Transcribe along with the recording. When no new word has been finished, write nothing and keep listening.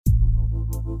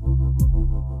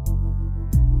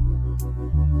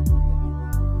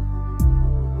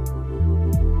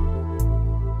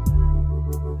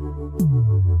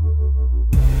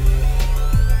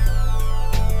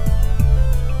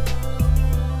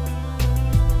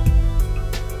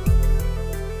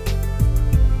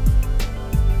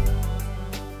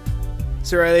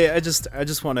So Riley, I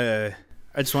just want to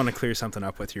clear something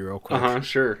up with you real quick.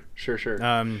 Sure. Is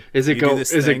You it do goat?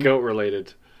 this Is it thing- goat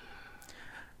related?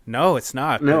 No, it's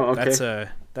not. No, but okay.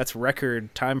 That's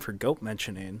record time for goat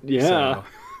mentioning. Yeah. So,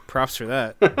 props for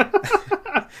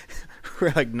that.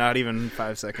 We're like not even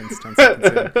 5 seconds, 10 seconds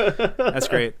in. That's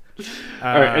great.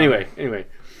 All right. Anyway.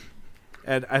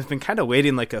 And I've been kind of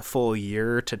waiting like a full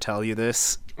year to tell you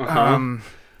this. Uh-huh.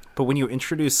 But when you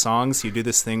introduce songs, you do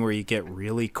this thing where you get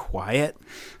really quiet.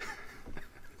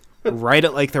 Right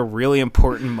at like the really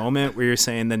important moment where you're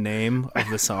saying the name of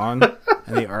the song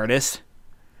and the artist.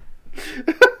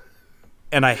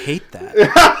 And I hate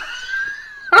that.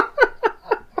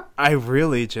 I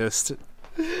really just...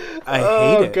 I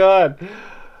hate it. Oh God.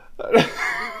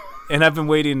 And I've been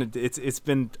waiting. It's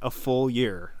been a full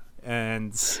year.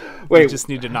 And Wait. you just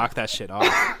need to knock that shit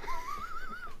off.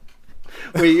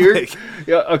 Wait, you're Like-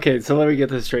 yeah, okay. So let me get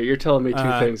this straight. You're telling me two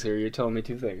Uh-huh. things here. You're telling me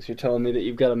two things. You're telling me that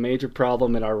you've got a major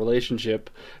problem in our relationship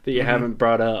that you haven't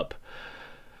brought up.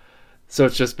 So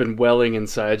it's just been welling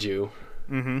inside you.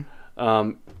 Mm-hmm.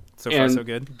 Um, So far, and so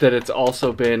good. that it's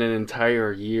also been an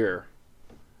entire year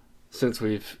since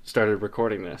we've started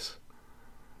recording this.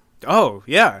 Oh,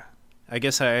 yeah. I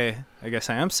guess I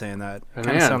am saying that. Oh, Kind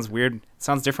of man. sounds weird. It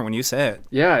sounds different when you say it.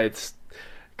 Yeah, it's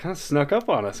kind of snuck up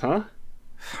on us, huh?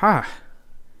 Huh.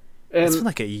 It's been And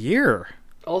like a year.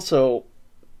 also,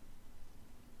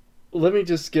 let me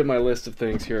just get my list of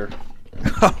things here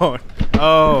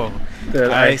Oh,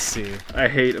 that I see. I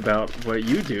hate about what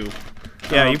you do.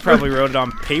 Yeah, you probably wrote it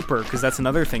on paper because that's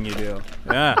another thing you do.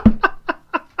 Yeah.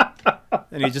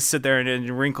 And you just sit there and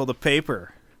wrinkle the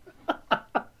paper.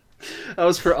 That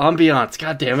was for ambiance.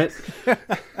 God damn it.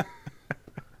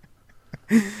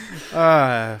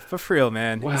 But for real,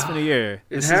 man, it's Wow. been a year.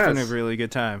 It This has been a has. really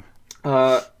good time.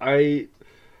 I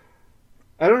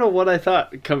don't know what I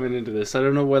thought coming into this. I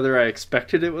don't know whether I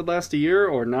expected it would last a year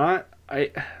or not. I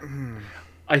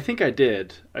think I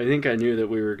did. I think I knew that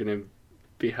we were going to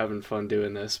be having fun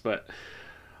doing this, but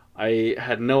I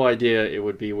had no idea it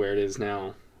would be where it is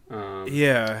now.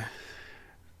 Yeah.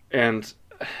 And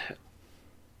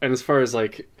as far as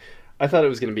like, I thought it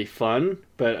was going to be fun,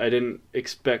 but I didn't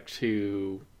expect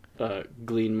to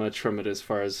glean much from it as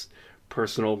far as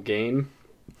personal gain,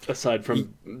 aside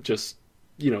from just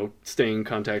staying in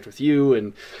contact with you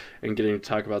and getting to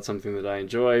talk about something that I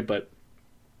enjoy. But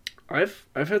I've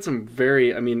had some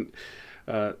very,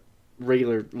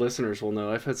 regular listeners will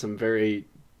know I've had some very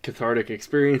cathartic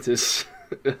experiences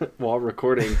while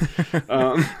recording.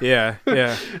 Yeah.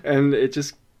 And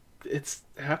it's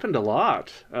happened a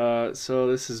lot. So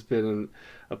this has been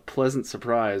a pleasant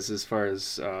surprise as far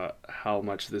as how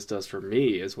much this does for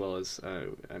me, as well as,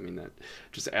 that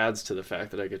just adds to the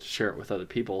fact that I get to share it with other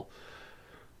people.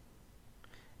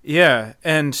 Yeah,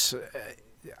 and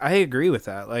I agree with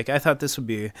that. Like, I thought this would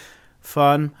be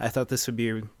fun. I thought this would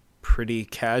be pretty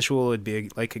casual. It'd be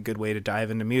like a good way to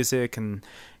dive into music and,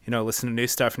 listen to new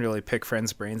stuff and really pick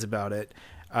friends' brains about it.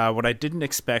 What I didn't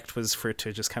expect was for it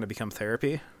to just kind of become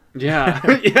therapy. Yeah,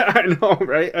 yeah, I know,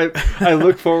 right? I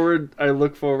look forward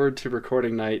to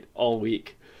recording night all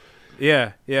week.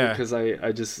 Yeah. Because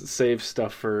I just save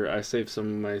stuff I save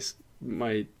some of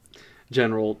my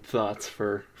general thoughts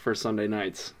for Sunday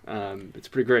nights. It's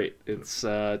pretty great. It's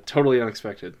totally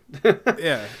unexpected.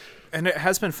 Yeah. And it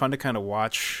has been fun to kind of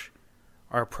watch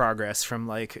our progress from,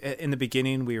 like, in the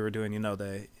beginning we were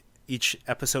doing, each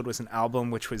episode was an album,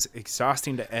 which was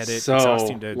exhausting to edit, So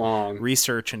exhausting to long.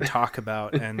 research and talk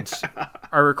about. And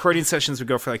our recording sessions would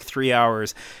go for like 3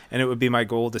 hours, and it would be my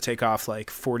goal to take off like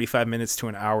 45 minutes to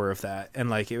an hour of that. And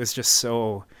like, it was just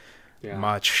so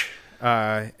much.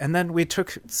 And then we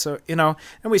took, and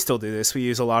we still do this. We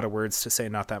use a lot of words to say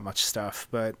not that much stuff,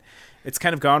 but it's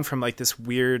kind of gone from like this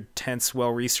weird, tense,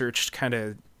 well-researched kind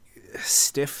of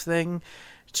stiff thing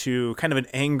to kind of an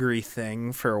angry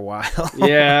thing for a while.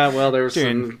 Yeah, well, there was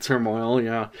some turmoil,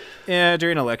 yeah. Yeah,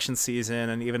 during election season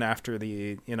and even after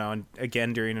the, and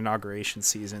again during inauguration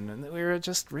season. And we were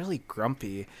just really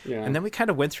grumpy. Yeah. And then we kind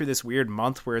of went through this weird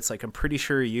month where it's like, I'm pretty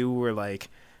sure you were like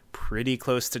pretty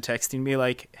close to texting me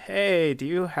like, hey, do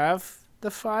you have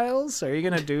the files? Are you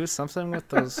going to do something with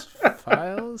those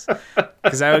files?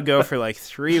 Because I would go for like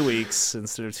 3 weeks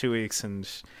instead of 2 weeks. And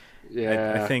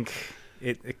Yeah. I think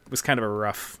it was kind of a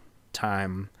rough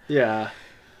time. Yeah.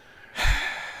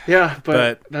 Yeah,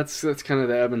 but that's kind of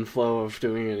the ebb and flow of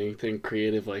doing anything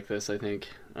creative like this, I think.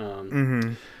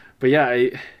 But yeah,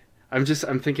 I'm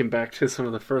thinking back to some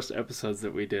of the first episodes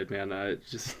that we did, man. I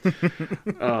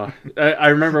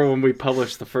remember when we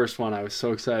published the first one, I was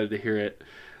so excited to hear it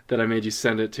that I made you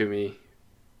send it to me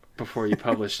before you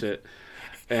published it.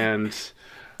 And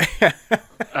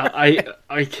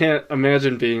I can't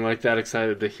imagine being like that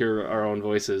excited to hear our own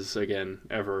voices again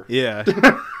ever. Yeah.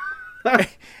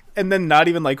 And then not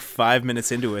even like 5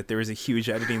 minutes into it, there was a huge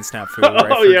editing snafu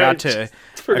where I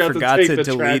forgot to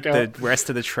delete the rest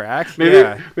of the track.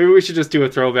 Maybe we should just do a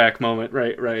throwback moment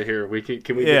right here.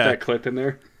 Can we get that clip in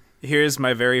there? Here's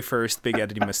my very first big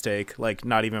editing mistake, like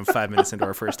not even 5 minutes into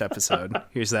our first episode.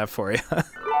 Here's that for you.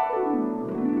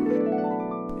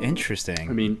 Interesting.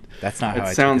 I mean, that's not how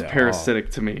it sounds parasitic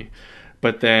to me.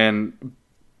 But then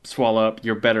swallow up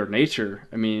your better nature.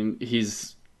 I mean,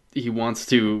 he wants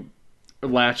to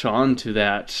latch on to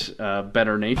that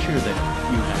better nature that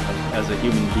you have as a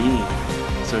human being,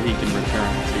 so he can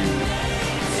return to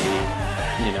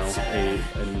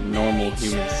a normal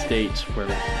human state,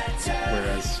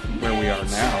 whereas where we are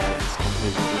now is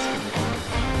completely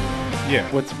disconnected. Yeah.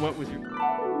 What was your...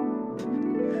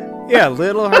 Yeah, a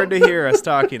little hard to hear us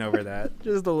talking over that.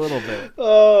 Just a little bit.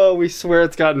 Oh, we swear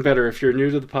it's gotten better. If you're new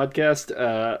to the podcast,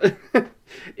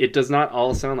 it does not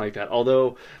all sound like that.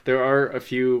 Although there are a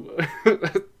few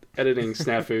editing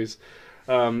snafus.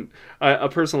 A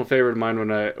personal favorite of mine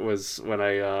when I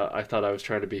thought I was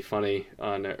trying to be funny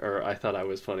I thought I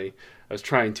was funny. I was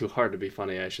trying too hard to be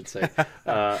funny, I should say.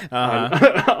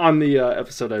 On the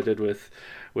episode I did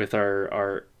with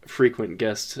our frequent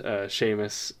guest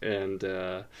Seamus, and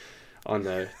on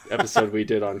the episode we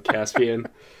did on Caspian.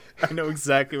 I know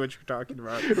exactly what you're talking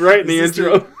about. Right in the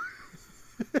intro.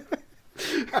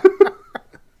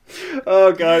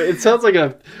 Oh god, it sounds like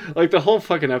the whole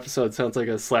fucking episode sounds like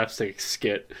a slapstick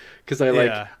skit, because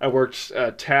I worked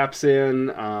Taps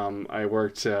in, I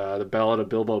worked The Ballad of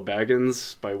Bilbo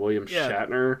Baggins by William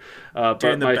Shatner.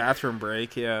 During the bathroom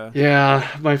break, yeah. Yeah,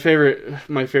 my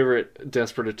favorite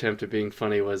desperate attempt at being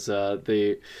funny was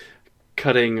the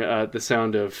cutting the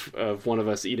sound of one of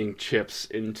us eating chips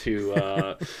into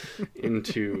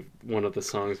into one of the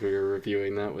songs we were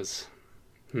reviewing. That was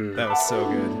so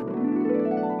good.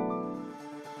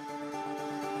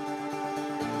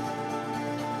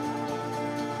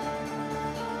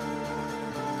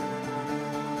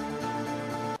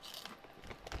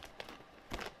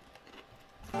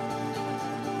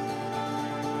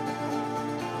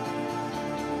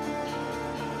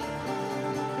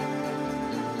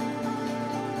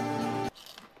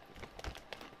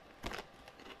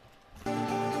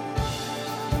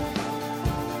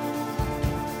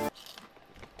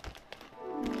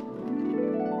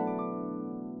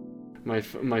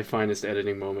 My finest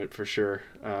editing moment for sure.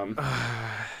 One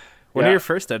of your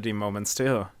first editing moments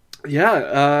too.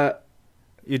 Yeah,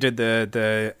 you did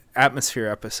the atmosphere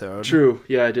episode. True.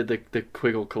 Yeah, I did the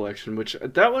Quiggle collection, which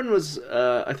that one was.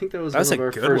 I think that was one of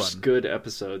our first good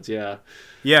episodes. Yeah.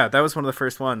 Yeah, that was one of the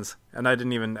first ones, and I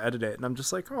didn't even edit it, and I'm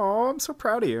just like, oh, I'm so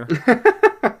proud of you.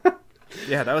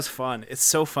 Yeah, that was fun. It's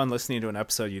so fun listening to an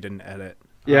episode you didn't edit.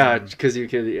 Yeah, because you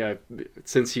could. Yeah,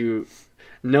 since you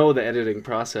know the editing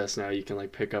process now, you can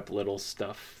like pick up little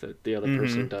stuff that the other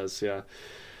person does. Yeah.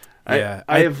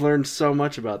 I have learned so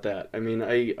much about that. I mean,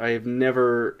 I have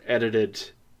never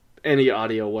edited any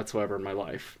audio whatsoever in my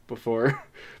life before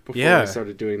I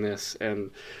started doing this. And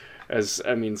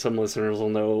some listeners will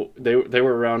know, they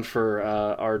were around for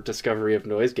our discovery of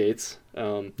noise gates.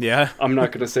 I'm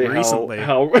not going to say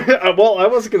how well, I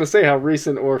wasn't going to say how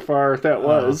recent or far that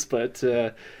was, but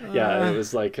it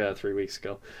was like 3 weeks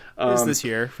ago. It was this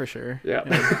year for sure. Yeah.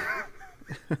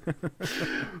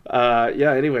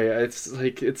 Anyway, it's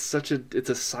like it's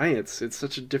a science. It's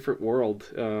such a different world.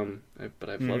 But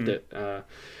I've loved it.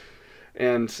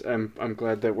 And I'm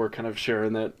glad that we're kind of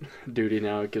sharing that duty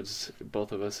now. It gives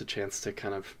both of us a chance to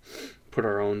kind of put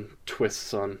our own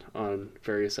twists on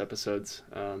various episodes.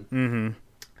 So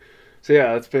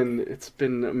yeah, it's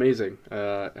been amazing.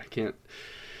 I can't.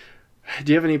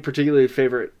 Do you have any particularly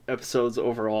favorite episodes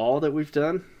overall that we've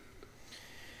done?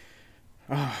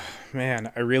 Oh man,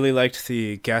 I really liked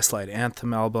the Gaslight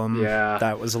Anthem album. Yeah,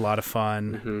 that was a lot of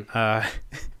fun.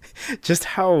 Just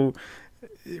how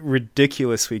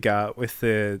ridiculous we got with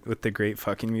the Great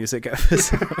Fucking Music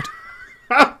episode.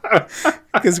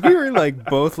 Because we were like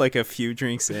both like a few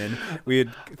drinks in, we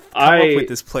had come up with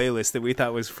this playlist that we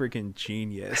thought was freaking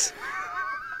genius,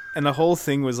 and the whole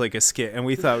thing was like a skit, and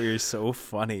we thought we were so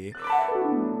funny.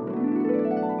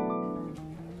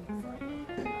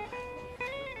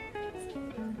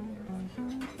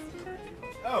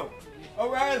 Oh,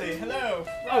 Riley, hello,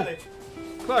 Riley.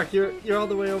 Oh, Clark, you're all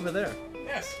the way over there.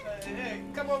 Yes, hey,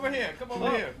 come over here.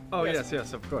 Oh, yes,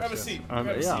 of course. Have a seat.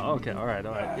 Okay, all right,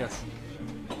 yes.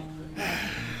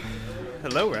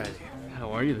 Hello, Riley.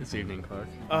 How are you this evening, Clark?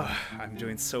 Oh, I'm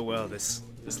doing so well. This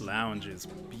lounge is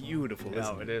beautiful.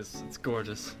 Yeah, it is. It's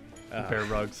gorgeous. Bear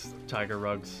rugs, tiger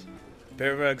rugs.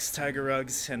 Bear rugs, tiger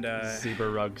rugs, and zebra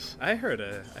rugs. I heard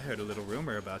a little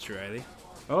rumor about you, Riley.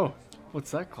 Oh,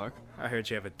 what's that, Clark? I heard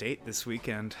you have a date this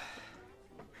weekend.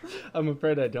 I'm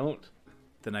afraid I don't.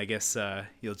 Then I guess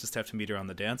you'll just have to meet her on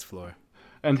the dance floor.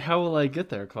 And how will I get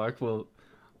there, Clark? Will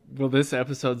this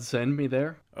episode send me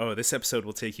there? Oh, this episode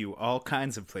will take you all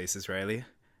kinds of places, Riley.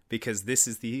 Because this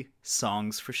is the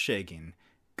Songs for Shagging.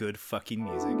 Good fucking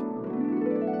music.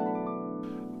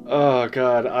 Oh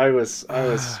God, I was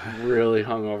really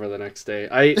hungover the next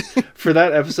day. For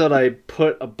that episode, I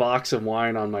put a box of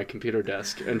wine on my computer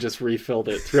desk and just refilled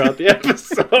it throughout the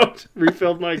episode.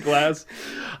 Refilled my glass.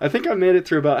 I think I made it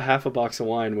through about half a box of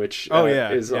wine, which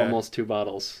is almost 2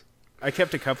 bottles. I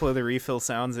kept a couple of the refill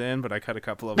sounds in, but I cut a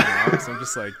couple of them out. So I'm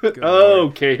just like,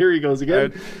 okay, here he goes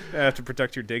again. I have to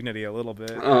protect your dignity a little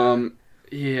bit.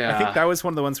 Yeah. I think that was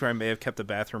one of the ones where I may have kept the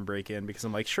bathroom break in because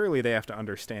I'm like, surely they have to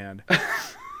understand.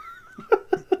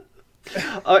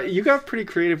 You got pretty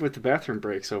creative with the bathroom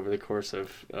breaks over the course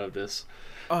of this.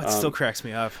 Oh, it still cracks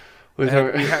me up. With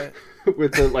the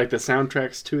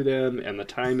soundtracks to them and the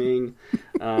timing.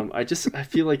 I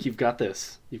feel like you've got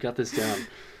this. You've got this down.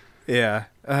 Yeah,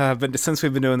 but since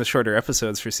we've been doing the shorter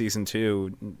episodes for season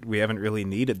 2, we haven't really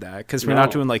needed that because we're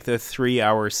not doing like the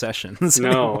 3-hour sessions.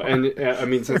 No, and I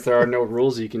mean, since there are no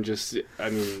rules, you can just, you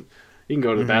can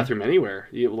go to the bathroom anywhere.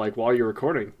 Like while you're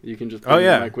recording, you can just bring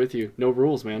the mic with you. No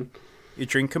rules, man. You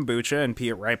drink kombucha and pee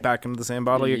it right back into the same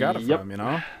bottle you got it from. You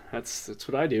know, that's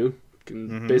what I do.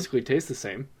 Can basically taste the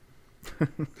same.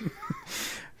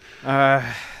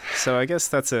 So I guess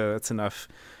that's enough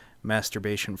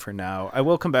masturbation for now. I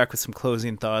will come back with some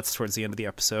closing thoughts towards the end of the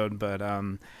episode, but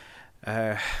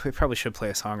we probably should play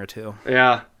a song or two.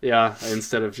 Yeah.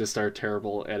 Instead of just our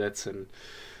terrible edits and.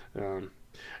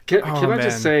 Can I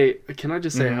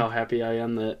just say how happy I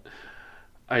am that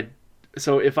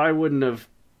so if I wouldn't have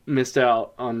missed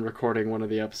out on recording one of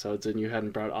the episodes and you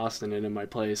hadn't brought Austin in my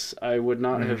place, I would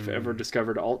not have ever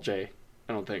discovered Alt J,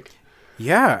 I don't think.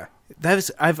 Yeah.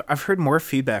 I've heard more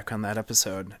feedback on that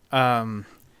episode.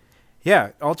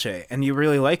 Yeah, Alt J, and you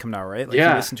really like him now, right? Like you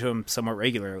listen to him somewhat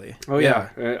regularly. Oh yeah.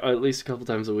 At least a couple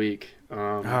times a week.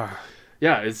 Yeah,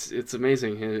 it's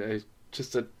amazing. I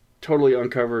just totally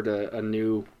uncovered a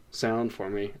new sound for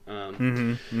me.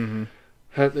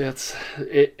 That's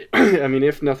it. I mean,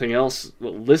 if nothing else,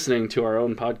 listening to our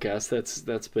own podcast,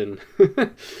 that's been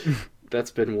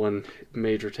that's been one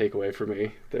major takeaway for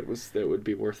me. That would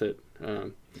be worth it.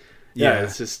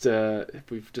 It's just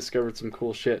we've discovered some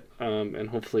cool shit, and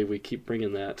hopefully we keep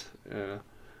bringing that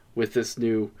with this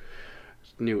new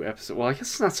episode. Well, I guess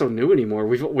it's not so new anymore.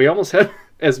 We almost have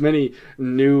as many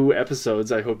new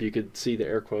episodes. I hope you could see the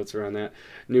air quotes around that.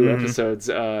 New episodes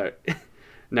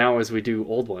now as we do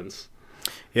old ones.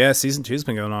 Yeah, season 2's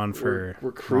been going on for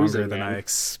we're cruising, longer than I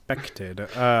expected.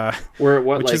 We're at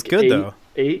which is good though.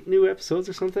 8 new episodes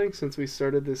or something since we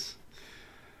started this.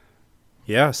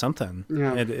 Yeah, something.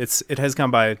 Yeah, it has gone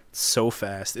by so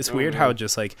fast. It's weird how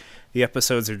just like the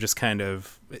episodes are just kind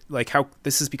of like how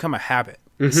this has become a habit.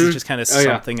 This is just kind of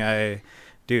something I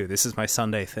do. This is my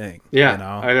Sunday thing. Yeah, you know?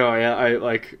 I know. Yeah, I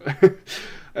like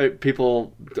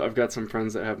people. I've got some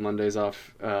friends that have Mondays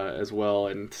off as well,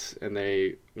 and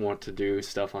they want to do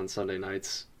stuff on Sunday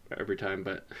nights every time,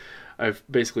 but I've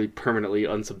basically permanently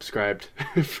unsubscribed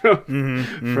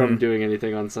from doing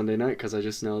anything on Sunday night because I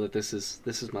just know that this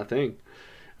is my thing.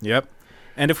 Yep.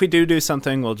 And if we do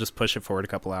something, we'll just push it forward a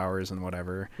couple hours and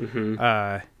whatever.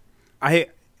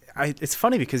 It's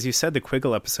funny because you said the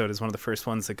Quiggle episode is one of the first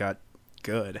ones that got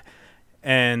good.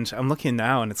 And I'm looking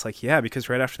now, and it's like, because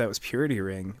right after that was Purity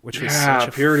Ring, which was such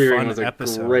a Purity fun Ring was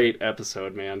episode. A great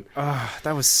episode, man.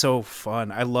 That was so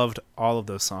fun. I loved all of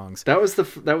those songs. That was the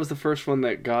first one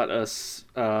that got us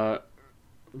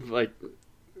like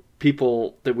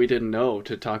people that we didn't know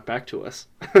to talk back to us.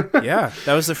 Yeah,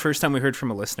 that was the first time we heard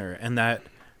from a listener, and that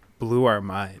blew our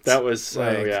minds. That was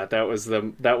that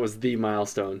was the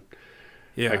milestone.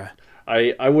 Yeah.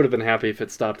 I would have been happy if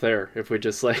it stopped there, if we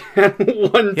just like had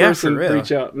one person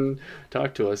reach out and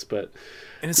talk to us. But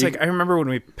it's like I remember when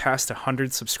we passed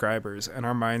 100 subscribers and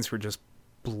our minds were just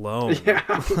blown. Yeah,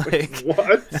 like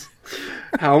what?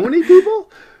 How many people?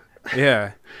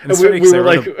 Yeah, and we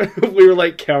were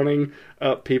like counting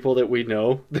up people that we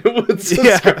know that would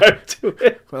subscribe to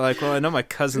it. We're like, well, I know my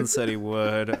cousin said he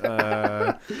would,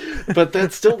 but that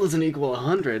still doesn't equal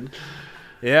 100.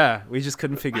 Yeah, we just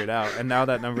couldn't figure it out, and now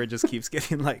that number just keeps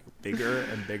getting like bigger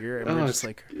and bigger, and we're just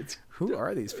like, who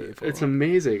are these people? It's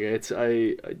amazing.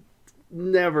 I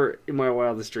never in my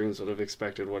wildest dreams would have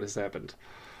expected what has happened.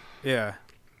 Yeah,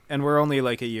 and we're only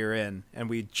like a year in, and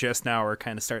we just now are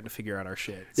kind of starting to figure out our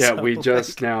shit. Yeah, we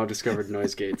just now discovered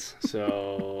noise gates,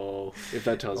 so So if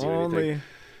that tells you anything.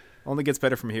 Only gets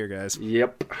better from here, guys.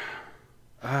 Yep.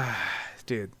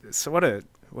 Dude, so what a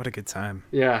good time.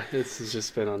 Yeah, it's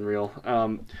just been unreal.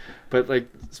 But like,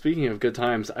 speaking of good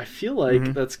times, I feel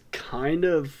like that's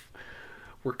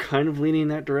we're kind of leaning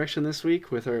that direction this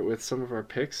week with some of our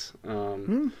picks.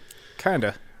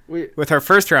 Kinda. With our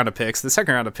first round of picks, the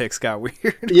second round of picks got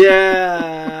weird.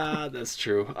 Yeah, that's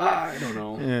true. I don't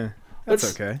know. Yeah,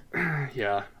 that's okay.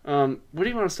 Yeah. What do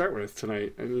you want to start with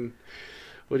tonight? I mean,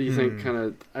 what do you think?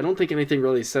 I don't think anything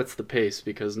really sets the pace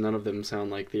because none of them sound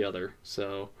like the other.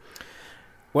 So,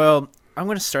 well, I'm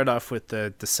going to start off with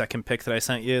the second pick that I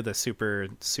sent you, the super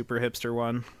hipster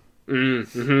one.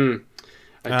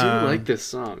 I do like this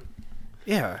song.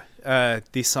 Yeah,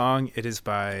 the song, it is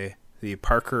by the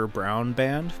Parker Brown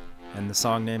Band, and the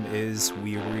song name is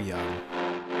 "We Were Young."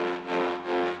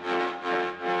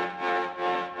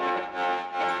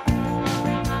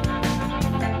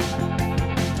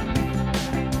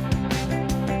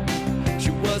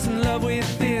 She was in love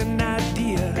with an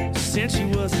idea since she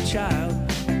was a child.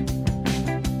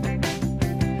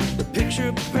 The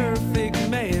picture perfect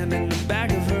man in the back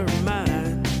of her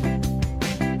mind.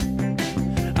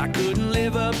 I couldn't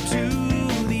live up to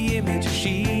the image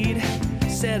she'd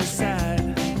set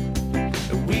aside.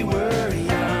 We were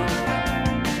young.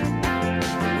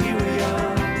 We were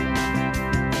young.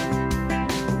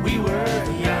 We were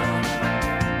young.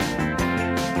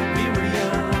 We were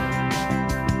young.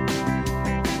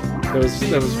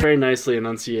 That was very nicely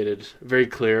enunciated, very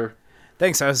clear.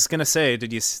 Thanks. I was gonna say,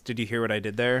 did you hear what I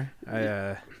did there?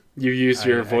 You used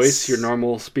your voice, your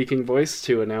normal speaking voice,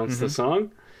 to announce the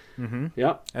song.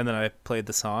 Yep. And then I played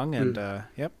the song, and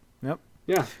yep.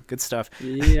 Yeah. Good stuff.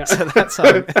 Yeah. So that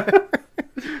song.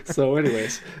 So,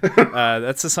 anyways,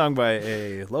 that's a song by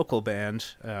a local band.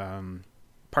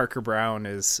 Parker Brown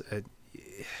is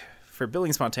for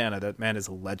Billings, Montana. That man is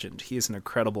a legend. He is an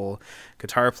incredible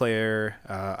guitar player,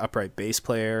 upright bass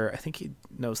player. I think he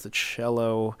knows the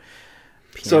cello,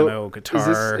 piano,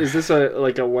 guitar. Is this a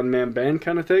one-man band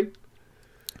kind of thing?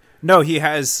 No,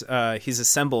 he's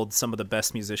assembled some of the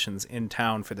best musicians in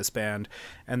town for this band,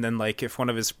 and then like if one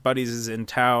of his buddies is in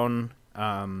town,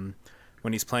 when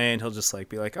he's playing, he'll just like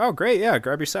be like, "Oh, great, yeah,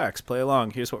 grab your sax, play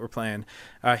along. Here's what we're playing."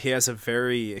 He has a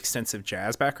very extensive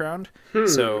jazz background,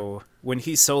 so when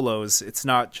he solos, it's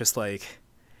not just like,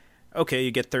 okay,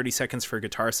 you get 30 seconds for a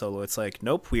guitar solo. It's like,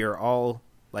 nope, we are all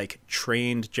like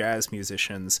trained jazz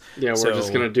musicians. Yeah, we're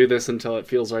just gonna do this until it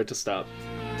feels right to stop.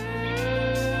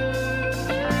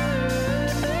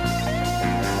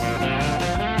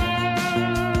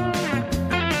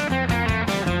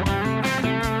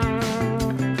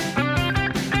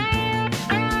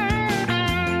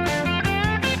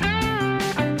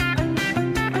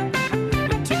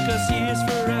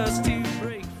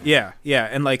 Yeah,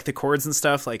 and like the chords and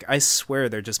stuff, like I swear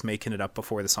they're just making it up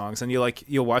before the songs. And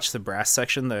you'll watch the brass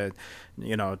section, the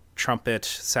trumpet,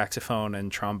 saxophone, and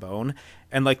trombone,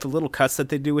 and like the little cuts that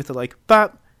they do with the like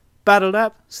bop, battled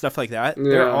up stuff like that. Yeah.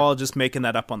 They're all just making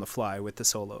that up on the fly with the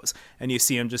solos, and you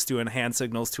see them just doing hand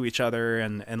signals to each other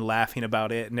and laughing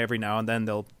about it. And every now and then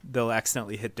they'll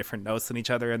accidentally hit different notes than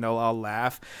each other, and they'll all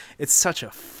laugh. It's such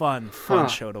a fun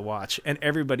show to watch, and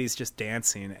everybody's just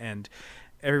dancing and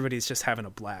everybody's just having a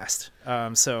blast.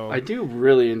 So I do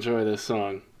really enjoy this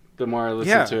song the more I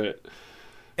listen to it.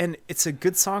 And it's a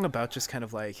good song about just kind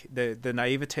of like the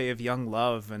naivete of young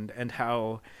love and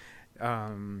how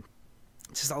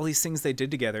just all these things they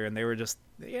did together, and they were just,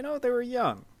 they were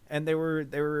young and they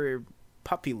were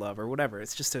puppy love or whatever.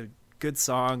 It's just a good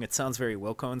song. It sounds very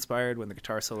Wilco inspired when the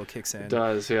guitar solo kicks in. It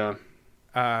does, yeah.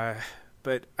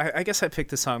 But I guess I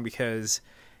picked this song because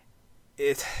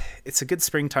it's a good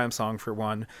springtime song for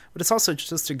one, but it's also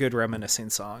just a good reminiscing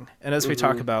song. And as we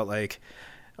talk about, like,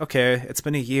 okay, it's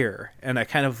been a year, and I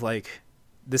kind of like,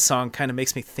 this song kind of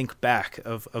makes me think back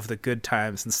of the good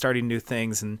times and starting new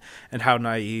things and how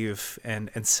naive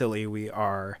and silly we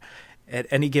are at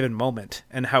any given moment,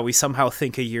 and how we somehow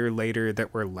think a year later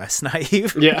that we're less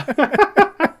naive. Yeah.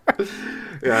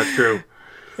 Yeah, true.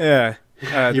 Yeah.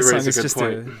 You raise a good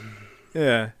point.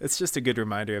 Yeah, it's just a good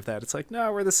reminder of that. It's like,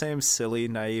 no, we're the same silly,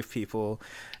 naive people.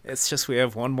 It's just we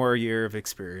have one more year of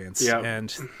experience. Yep.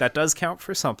 And that does count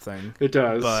for something. It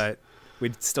does. But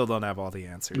we still don't have all the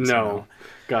answers. No.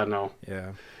 God, no.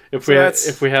 Yeah. If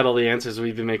we had all the answers,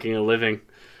 we'd be making a living.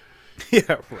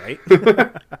 Yeah, right?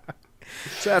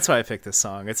 So that's why I picked this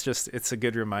song. It's a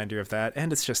good reminder of that.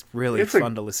 And it's just really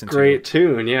fun to listen to. Great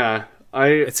tune, yeah.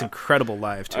 It's incredible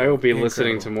live, too. I will be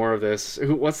listening to more of this.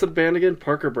 What's the band again?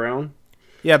 Parker Brown?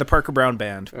 Yeah, the Parker Brown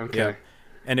Band. Okay. Yeah.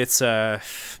 And it's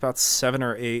about 7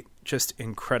 or 8 just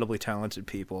incredibly talented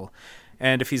people.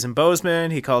 And if he's in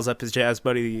Bozeman, he calls up his jazz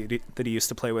buddy that he used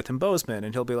to play with in Bozeman,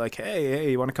 and he'll be like,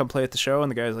 hey, you want to come play at the show? And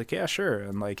the guy's like, yeah, sure.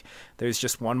 And like, there's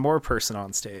just one more person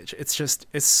on stage.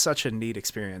 It's such a neat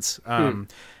experience.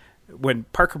 When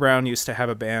Parker Brown used to have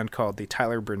a band called the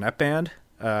Tyler Burnett Band,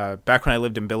 back when I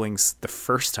lived in Billings the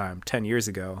first time, 10 years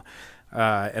ago,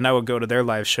 and I would go to their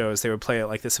live shows. They would play at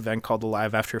like this event called the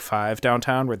Live After 5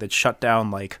 downtown, where they'd shut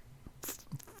down like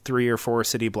 3 or 4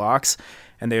 city blocks,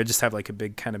 and they would just have like a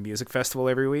big kind of music festival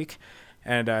every week.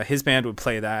 And his band would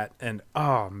play that, and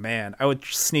oh man, I would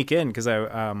sneak in because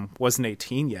I wasn't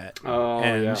 18 yet.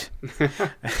 And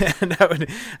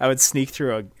I would sneak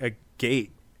through a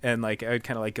gate, and like I would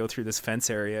kind of like go through this fence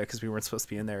area because we weren't supposed to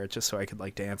be in there, just so I could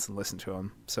like dance and listen to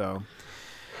him. So,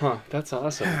 that's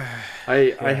awesome.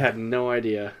 I had no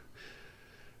idea.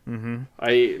 Mm-hmm.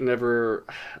 I never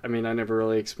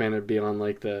really expanded beyond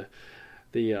like the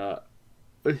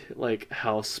like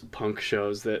house punk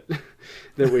shows that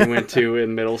we went to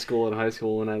in middle school and high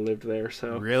school when I lived there.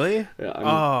 So really,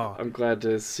 yeah, I'm glad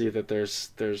to see that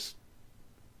there's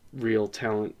real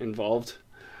talent involved.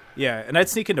 Yeah, and I'd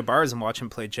sneak into bars and watch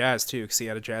him play jazz too, because he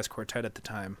had a jazz quartet at the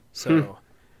time. So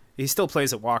he still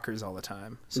plays at Walker's all the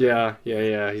time. So.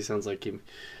 Yeah. He sounds like he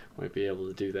might be able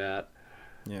to do that.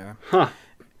 Yeah. Huh.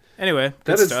 Anyway,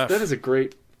 that is a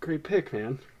great pick,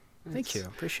 man. Thank you.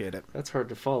 Appreciate it. That's hard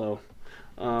to follow.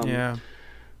 Yeah.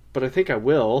 But I think I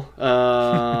will.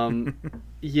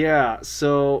 Yeah,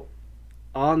 so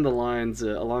along the lines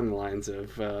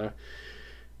of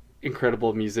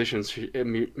incredible musicianship.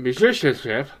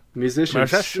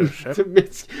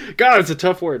 God, it's a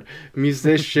tough word.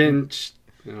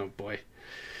 Oh boy.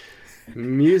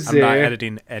 I'm not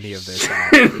editing any of this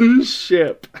out.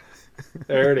 Musicianship.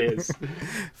 There it is.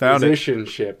 Found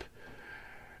musicianship.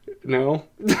 No.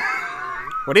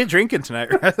 What are you drinking tonight,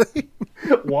 Riley?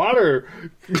 Water.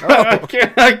 I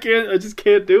can't. I just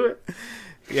can't do it.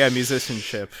 Yeah,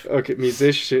 musicianship. Okay,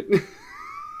 musician.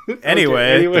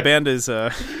 Anyway, the band is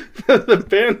the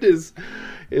band is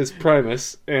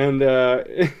Primus, and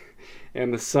the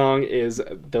song is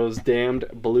 "Those Damned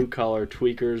Blue Collar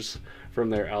Tweakers" from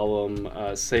their album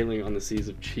 "Sailing on the Seas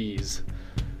of Cheese."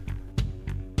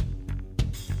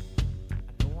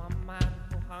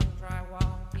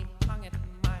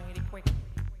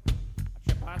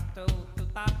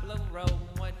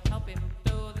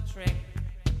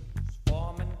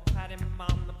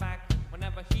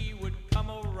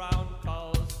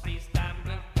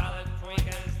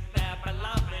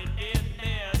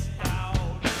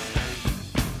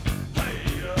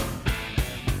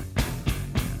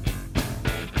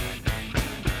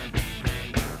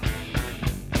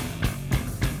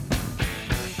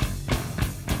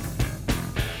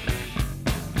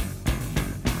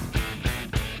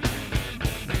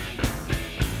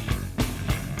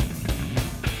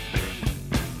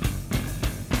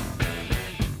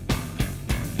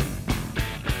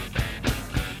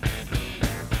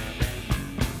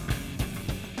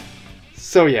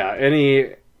 So yeah,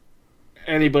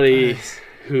 anybody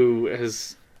who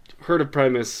has heard of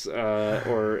Primus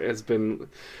or has been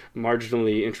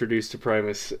marginally introduced to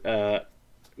Primus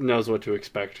knows what to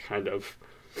expect, kind of.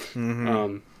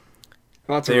 Mm-hmm.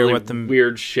 Lots of really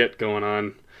weird shit going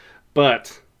on,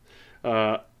 but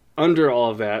under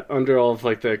all of that, under all of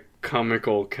like the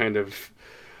comical kind of,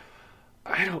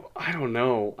 I don't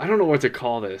know what to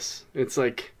call this. It's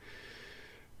like.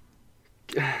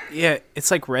 Yeah, it's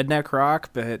like redneck rock,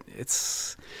 but it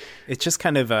just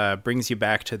kind of brings you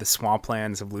back to the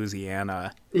swamplands of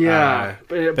Louisiana. Yeah,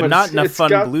 but not in a fun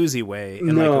bluesy way,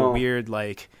 in like a weird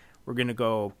like we're gonna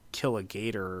go kill a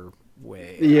gator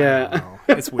way. Yeah,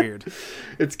 it's weird.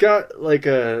 It's got like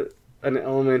an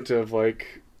element of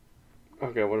like,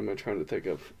 okay, what am I trying to think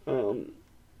of?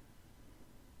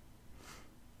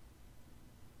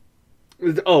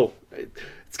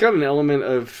 It's got an element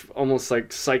of almost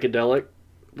like psychedelic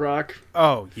rock.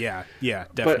 Oh yeah,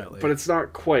 definitely. But it's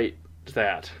not quite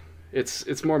that.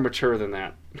 It's more mature than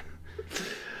that.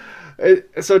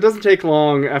 So it doesn't take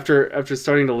long after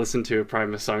starting to listen to a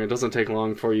Primus song. It doesn't take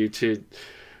long for you to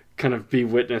kind of be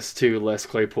witness to Les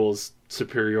Claypool's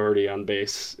superiority on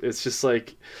bass. It's just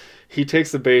like he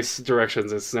takes the bass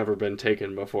directions it's never been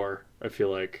taken before. I feel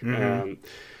like. Mm-hmm.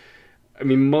 I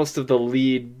mean, most of the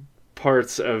lead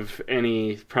parts of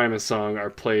any Primus song are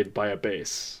played by a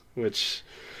bass, which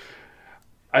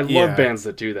I love bands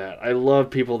that do that. I love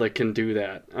people that can do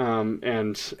that.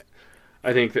 And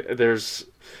I think that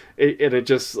it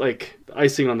just like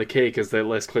icing on the cake is that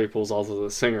Les Claypool's also the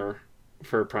singer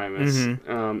for Primus.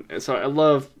 Mm-hmm. So I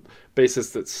love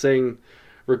bassists that sing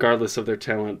regardless of their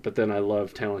talent, but then I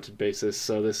love talented bassists.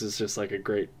 So this is just like a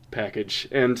great package.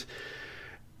 And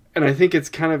And I think it's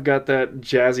kind of got that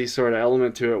jazzy sort of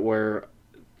element to it where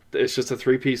it's just a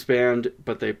 3-piece band,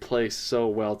 but they play so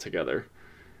well together.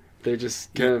 They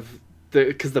just kind of...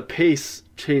 Because the pace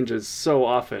changes so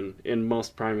often in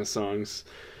most Primus songs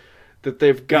that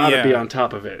they've got to be on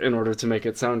top of it in order to make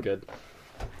it sound good.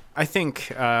 I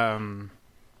think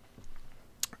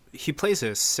he plays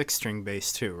a 6-string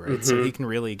bass too, right? Mm-hmm. So he can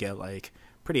really get like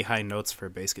pretty high notes for a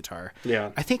bass guitar.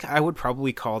 Yeah. I think I would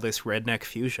probably call this redneck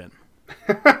fusion.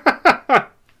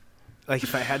 Like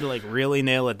if I had to like really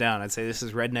nail it down, I'd say this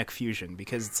is redneck fusion,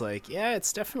 because it's like, yeah,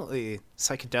 it's definitely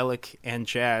psychedelic and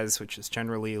jazz, which is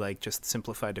generally like just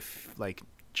simplified to like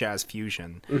jazz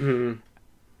fusion. Mm-hmm.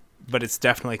 But it's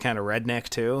definitely kind of redneck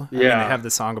too. Yeah. I mean, they have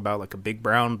the song about like a big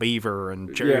brown beaver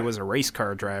and Jerry was a race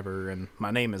car driver and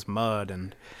my name is Mud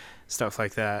and stuff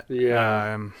like that.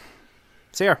 Yeah.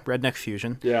 So yeah, redneck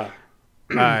fusion. Yeah.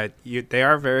 They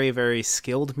are very, very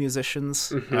skilled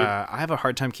musicians. Mm-hmm. I have a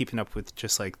hard time keeping up with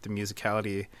just like the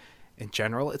musicality in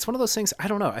general. It's one of those things, I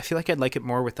don't know. I feel like I'd like it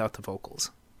more without the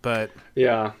vocals. But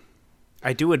yeah,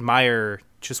 I do admire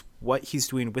just what he's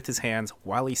doing with his hands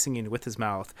while he's singing with his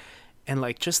mouth. And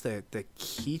like just the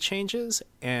key changes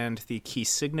and the key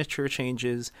signature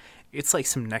changes, it's like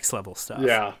some next level stuff.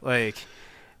 Yeah, like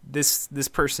this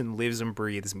person lives and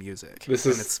breathes music. This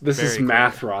is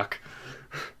math rock.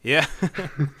 Yeah,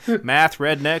 math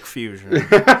redneck fusion.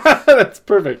 That's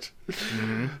perfect.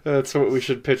 Mm-hmm. That's what we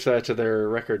should pitch that to their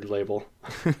record label.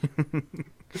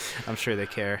 I'm sure they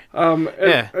care.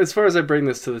 As far as I bring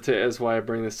this to as why I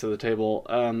bring this to the table,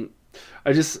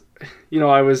 I just,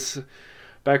 I was.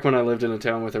 Back when I lived in a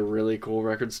town with a really cool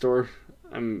record store.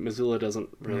 Missoula doesn't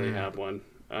really have one,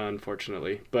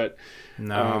 unfortunately. But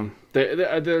no,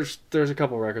 there's a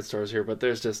couple record stores here, but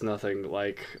there's just nothing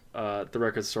like the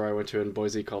record store I went to in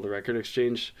Boise called the Record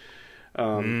Exchange.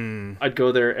 I'd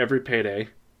go there every payday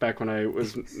back when I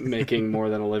was making more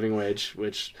than a living wage,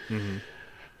 which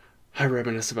I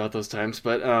reminisce about those times.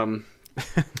 But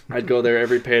I'd go there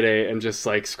every payday and just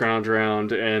like scrounge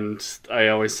around, and I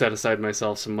always set aside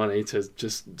myself some money to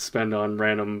just spend on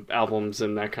random albums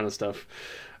and that kind of stuff.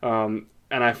 And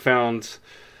I found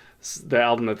the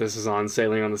album that this is on,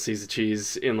 Sailing on the Seas of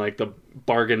Cheese, in like the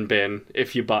bargain bin.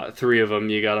 If you bought 3 of them,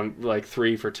 you got them like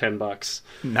 3 for $10.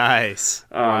 Nice.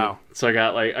 Wow. So I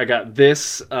got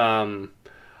this. I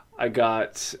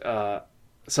got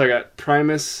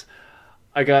Primus.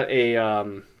 I got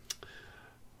a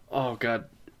oh god,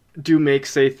 Do Make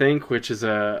Say Think, which is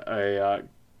a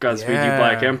Godspeed You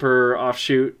Black Emperor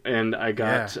offshoot, and I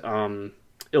got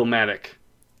Illmatic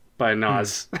by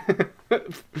Nas.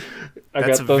 I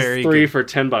got those 3 for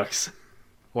 $10.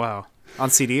 Wow. On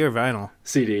CD or vinyl?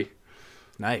 CD.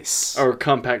 Nice. Or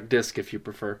compact disc if you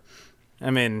prefer.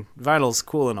 I mean, vinyl's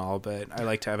cool and all, but I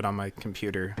like to have it on my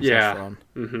computer. Yeah.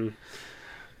 Mm-hmm.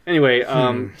 Anyway,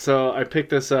 so I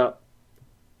picked this up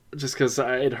just because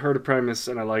I had heard of Primus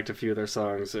and I liked a few of their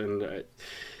songs, and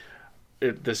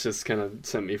this just kind of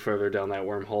sent me further down that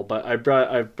wormhole. But I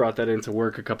brought that into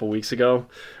work a couple weeks ago,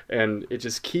 and it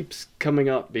just keeps coming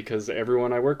up because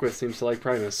everyone I work with seems to like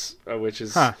Primus, which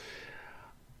is I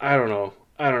don't know.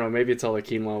 Maybe it's all the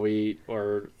quinoa we eat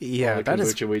or all the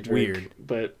kombucha we drink. Weird.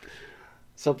 But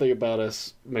something about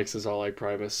us makes us all like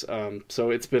Primus.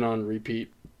 So it's been on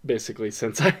repeat basically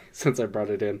since I brought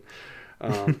it in.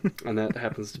 And that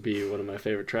happens to be one of my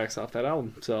favorite tracks off that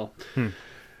album. So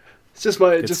it's just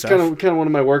kind of one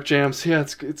of my work jams. Yeah,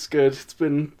 it's good. It's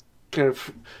been kind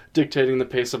of dictating the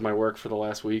pace of my work for the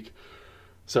last week.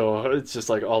 So it's just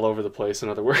like all over the place, in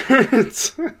other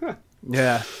words.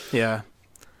 Yeah.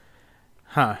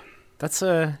 Huh. That's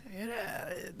the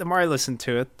more I listen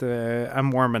to it, I'm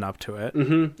warming up to it.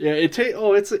 Mm-hmm. Yeah,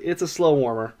 it's a slow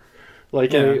warmer.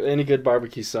 Like any good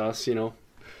barbecue sauce,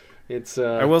 It's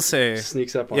I will say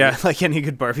sneaks up on like any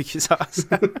good barbecue sauce.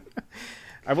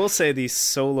 I will say the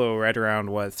solo right around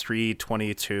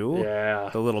 3:22. Yeah.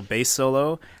 The little bass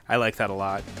solo, I like that a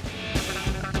lot.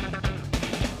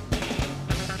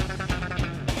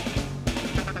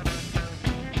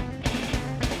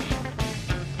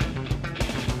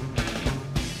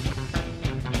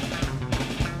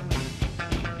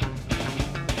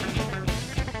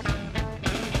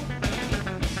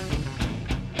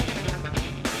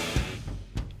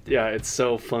 Yeah, it's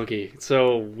so funky. It's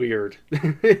so weird.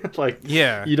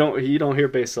 You don't hear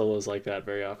bass solos like that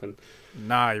very often.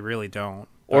 Nah, you really don't.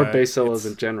 Or bass solos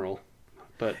in general.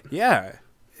 But yeah,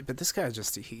 but this guy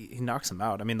just he knocks them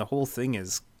out. I mean, the whole thing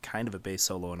is kind of a bass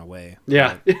solo in a way.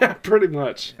 Yeah, pretty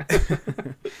much.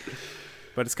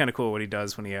 But it's kind of cool what he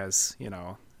does when he has,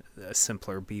 a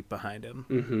simpler beat behind him.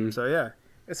 Mm-hmm. So yeah,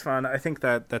 it's fun. I think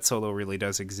that solo really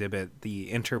does exhibit the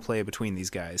interplay between these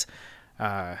guys.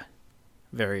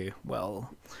 very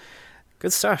well.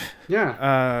 Good stuff.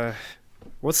 Yeah.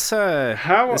 What's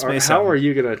How are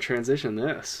you gonna transition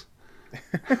this?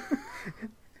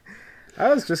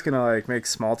 I was just gonna like make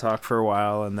small talk for a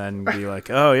while and then be like,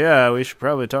 "Oh yeah, we should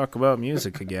probably talk about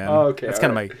music again." Oh, okay, that's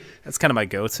all kind of my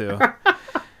go-to.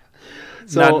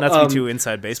 So, not to be too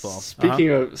inside baseball. Speaking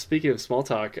of small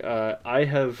talk, I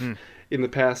have in the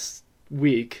past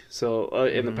week, so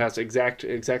in the past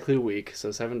exactly a week,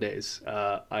 so 7 days,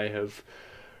 I have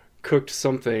cooked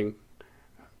something.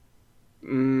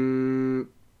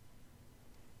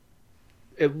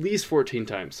 At least 14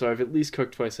 times, so I've at least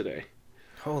cooked twice a day.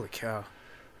 Holy cow!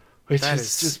 Which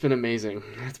has just been amazing.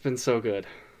 It's been so good.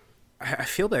 I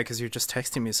feel bad because you're just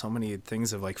texting me so many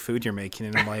things of like food you're making,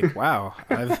 and I'm like, wow,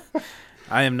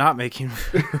 I am not making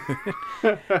food.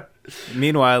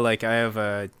 Meanwhile, like I have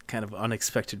a kind of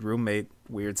unexpected roommate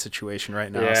weird situation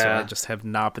right now, so I just have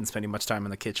not been spending much time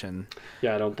in the kitchen.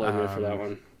 Yeah, I don't blame you for that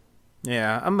one.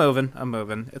 Yeah, I'm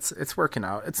moving. It's working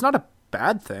out. It's not a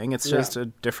bad thing. It's just a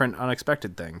different,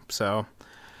 unexpected thing. So,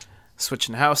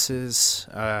 switching houses.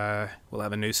 We'll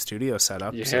have a new studio set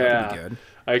up. Yeah, so that'll be good.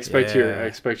 I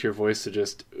expect your voice to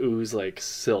just ooze like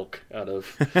silk out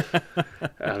of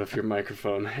your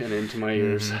microphone and into my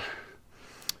ears.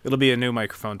 It'll be a new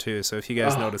microphone too. So if you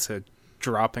guys notice a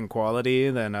drop in quality,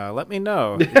 then let me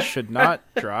know. It should not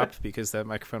drop because that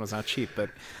microphone was not cheap, but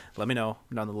let me know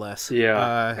nonetheless.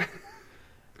 Yeah.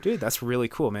 Dude, that's really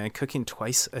cool, man. Cooking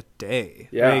twice a day.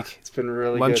 Yeah, like, it's been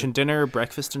really lunch good. And dinner,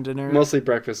 breakfast and dinner? Mostly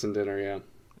breakfast and dinner, yeah.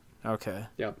 Okay.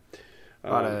 Yeah.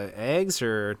 A lot of eggs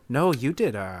or... No, you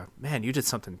did... man, you did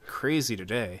something crazy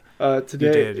today.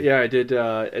 Today, I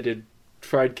did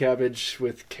fried cabbage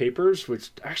with capers, which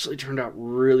actually turned out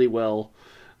really well.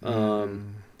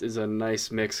 Is a nice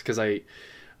mix because I...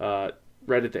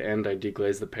 right at the end, I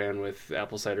deglazed the pan with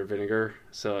apple cider vinegar,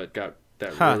 so it got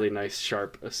that really nice,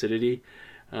 sharp acidity.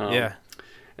 And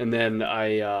then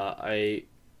I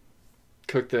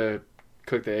cook the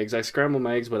eggs. I scramble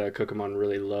my eggs, but I cook them on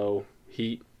really low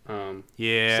heat. So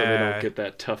they don't get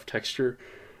that tough texture.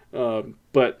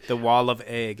 But the wall of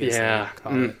egg, as they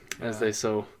call it. As they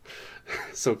so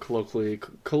colloquially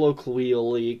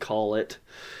call it.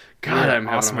 God, I'm having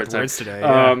awesome a hard time. Words today.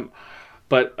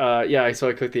 So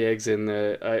I cooked the eggs in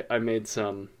I made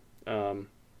some.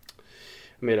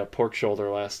 Made a pork shoulder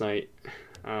last night.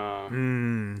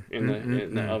 In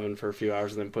the oven for a few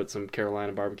hours, and then put some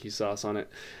Carolina barbecue sauce on it.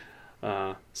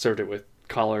 Served it with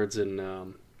collards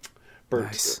and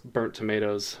burnt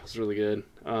tomatoes. It was really good.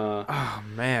 Oh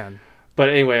man! But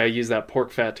anyway, I used that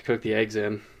pork fat to cook the eggs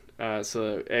in.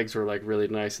 So the eggs were like really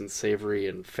nice and savory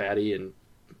and fatty and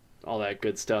all that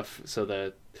good stuff. So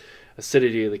the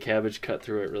acidity of the cabbage cut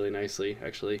through it really nicely.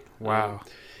 Actually, wow.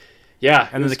 Yeah,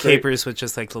 and then the capers with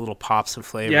just like the little pops of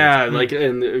flavor. Yeah, like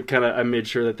and kind of I made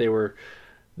sure that they were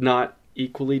not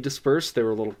equally dispersed. There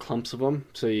were little clumps of them,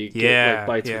 so you get like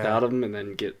bites without them, and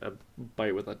then get a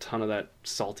bite with a ton of that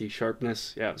salty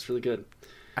sharpness. Yeah, it was really good.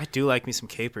 I do like me some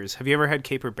capers. Have you ever had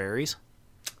caper berries?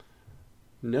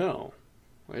 No,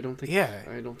 I don't think. Yeah,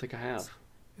 I don't think I have.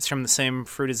 It's from the same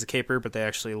fruit as the caper, but they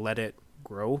actually let it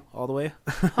grow all the way.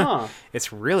 Huh.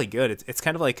 It's really good. It's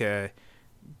kind of like a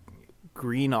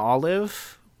green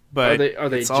olive, but are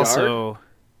they it's jarred? Also,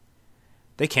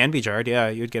 they can be jarred. Yeah,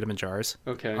 you'd get them in jars.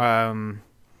 Okay.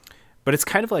 But it's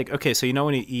kind of like, okay, so you know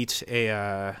when you eat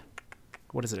a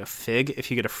what is it, a fig? If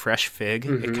you get a fresh fig,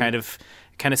 it kind of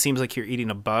seems like you're eating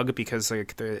a bug because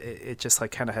like it just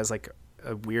like kind of has like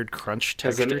a weird crunch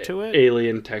texture to it.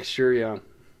 Alien texture, yeah.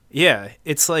 Yeah,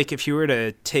 it's like if you were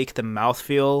to take the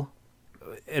mouthfeel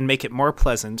and make it more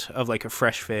pleasant of like a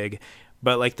fresh fig,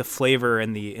 but like the flavor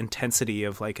and the intensity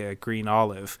of like a green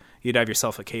olive, you'd have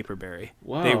yourself a caperberry.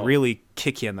 Wow. They really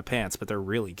kick you in the pants, but they're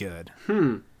really good.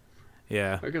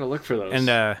 Yeah. I gotta look for those. And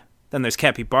then there's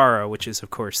capybara, which is of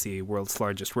course the world's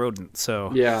largest rodent.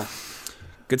 So yeah,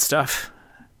 good stuff.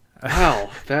 Wow,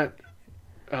 that.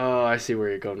 Oh, I see where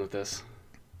you're going with this.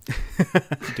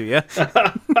 Do you?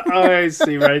 I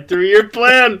see right through your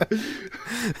plan.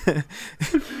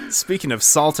 Speaking of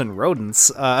salt and rodents,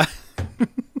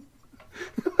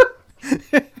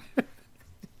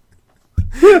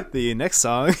 the next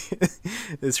song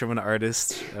is from an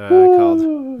artist called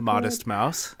Modest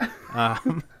Mouse.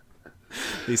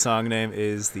 The song name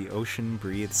is The Ocean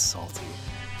Breathes Salty.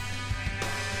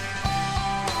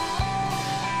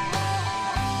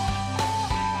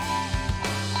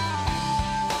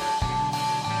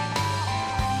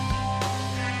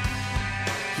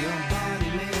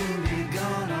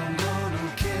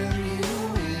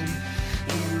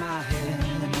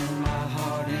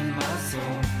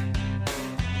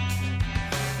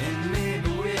 And maybe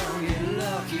we'll get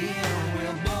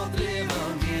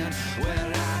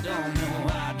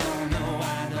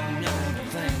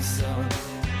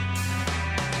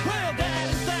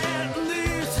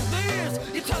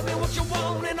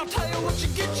want, and I'll tell you what you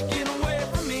get away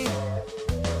from me.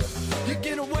 You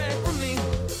get away from me.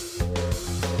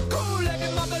 Cool like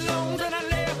my belongs, and I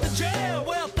left the jail.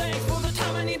 Well, thanks for the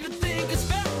time I need to think it's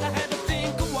felt. I had to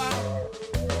think a while.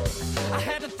 I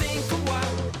had to think a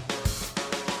while.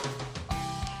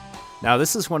 Now,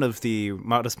 this is one of the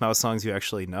Modest Mouse songs you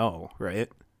actually know, right?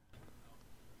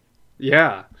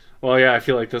 Yeah. Well, yeah, I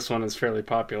feel like this one is fairly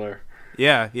popular.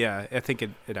 Yeah. I think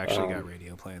it actually got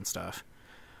radio play and stuff.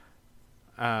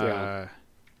 Yeah.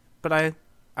 But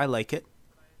I like it.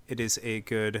 It is a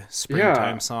good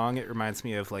springtime song. It reminds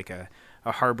me of like a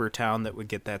harbor town that would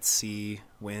get that sea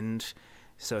wind.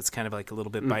 So it's kind of like a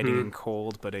little bit biting and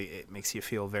cold, but it makes you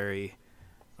feel very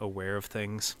aware of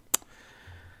things.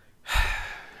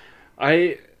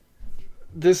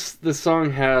 This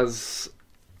song has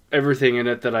everything in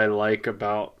it that I like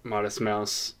about Modest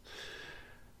Mouse,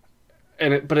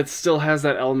 but it still has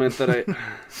that element that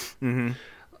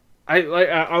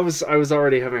I was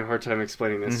already having a hard time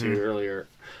explaining this to you earlier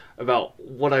about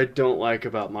what I don't like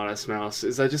about Modest Mouse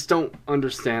is I just don't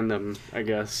understand them, I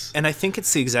guess. And I think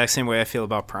it's the exact same way I feel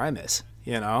about Primus,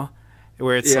 you know?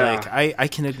 Where it's like, I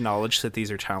can acknowledge that these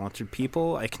are talented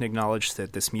people. I can acknowledge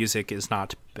that this music is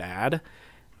not bad.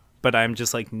 But I'm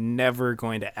just like never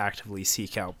going to actively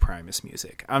seek out Primus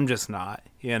music. I'm just not,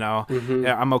 you know?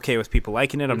 I'm okay with people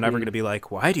liking it. I'm never going to be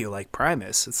like, why do you like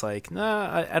Primus? It's like,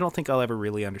 nah, I don't think I'll ever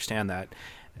really understand that.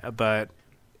 But,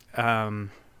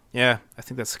 yeah, I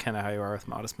think that's kind of how you are with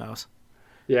Modest Mouse.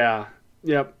 Yeah.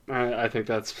 Yep. I think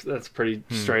that's pretty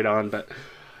straight on. But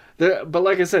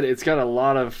like I said, it's got a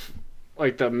lot of,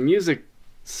 like, the music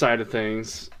side of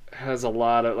things has a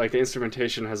lot of, like, the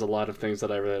instrumentation has a lot of things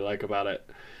that I really like about it.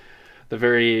 The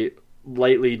very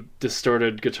lightly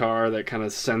distorted guitar that kind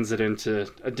of sends it into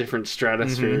a different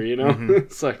stratosphere, you know?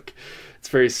 It's like, it's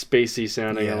very spacey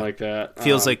sounding. I like that.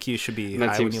 Feels like you should be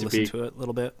high when you listen to it a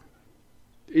little bit.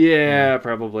 Yeah,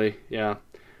 probably. Yeah.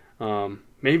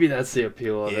 Maybe that's the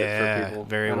appeal of it for people.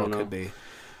 Very well could be.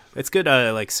 It's good,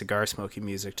 like cigar smoking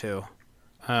music too.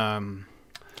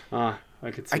 I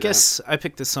could see I guess I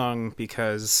picked this song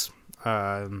because,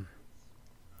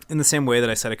 in the same way that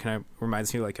I said it kind of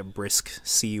reminds me of like a brisk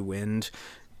sea wind,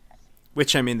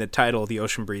 which, I mean, the title, The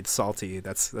Ocean Breathes Salty,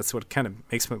 that's what kind of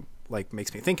makes me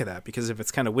think of that, because if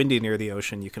it's kind of windy near the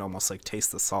ocean, you can almost like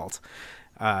taste the salt.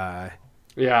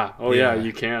 Yeah. Oh yeah,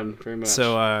 you can very much.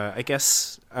 So I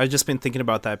guess I've just been thinking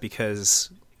about that because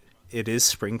it is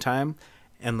springtime,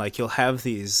 and like you'll have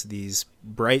these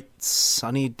bright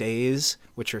sunny days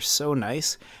which are so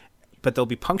nice, but they'll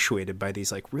be punctuated by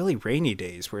these like really rainy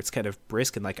days where it's kind of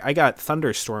brisk, and like I got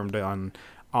thunderstormed on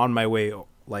my way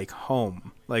like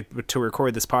home, like to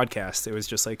record this podcast. It was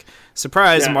just like,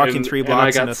 surprise, I'm walking 3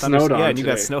 blocks in a thunderstorm. Yeah, and you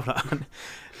got snowed on.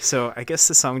 So I guess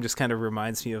the song just kind of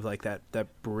reminds me of like that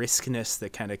briskness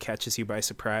that kind of catches you by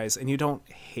surprise, and you don't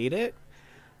hate it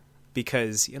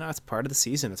because, you know, it's part of the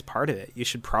season. It's part of it. You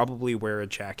should probably wear a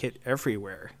jacket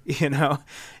everywhere, you know,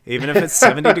 even if it's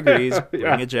 70 degrees,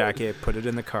 bring a jacket, put it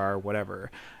in the car,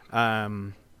 whatever.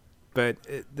 But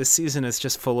the season is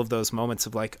just full of those moments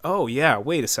of like, oh yeah,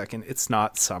 wait a second, it's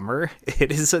not summer.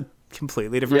 It is a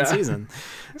completely different season.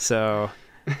 So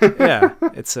yeah,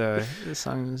 this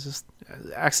song is just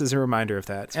acts as a reminder of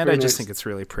that. And I just think it's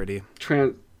really pretty.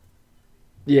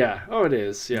 Yeah. Oh, it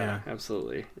is. Yeah.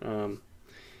 Absolutely. And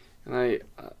I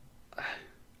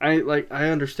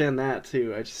understand that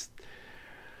too.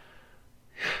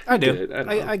 I do.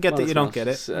 I get that you don't get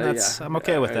it. I'm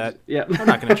okay with that. Yeah. I'm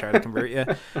not going to try to convert you.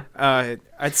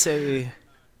 I'd say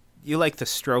you like the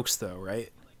Strokes though, right?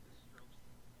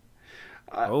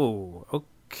 Okay.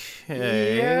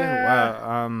 Yeah.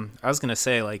 Wow. I was going to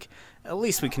say, like, at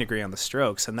least we can agree on the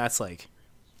Strokes, and that's like,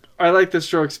 I like the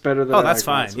Strokes better than that's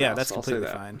fine. Yeah, that's completely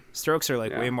fine. Strokes are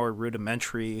like way more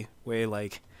rudimentary, way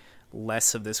like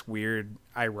less of this weird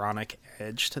ironic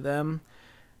edge to them.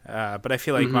 But I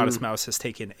feel like Modest Mouse has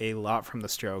taken a lot from the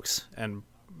Strokes, and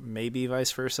maybe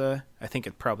vice versa. I think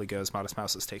it probably goes Modest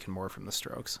Mouse has taken more from the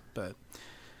Strokes, but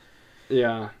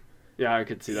yeah, I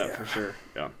could see that for sure.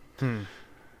 Yeah.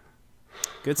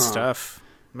 Good stuff,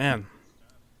 man.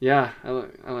 Yeah, I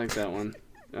like that one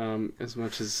as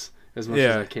much as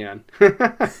I can.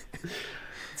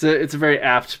 It's a very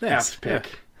apt pick. Yeah.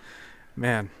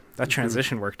 Man, that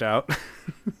transition worked out.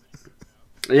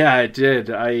 Yeah, it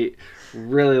did. I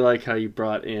really like how you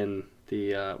brought in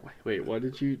the wait, what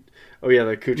did you? Oh yeah,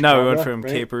 the Cuchicabra. No, we went from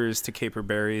capers to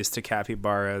caperberries to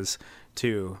capybaras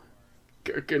to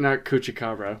not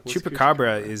Cuchicabra.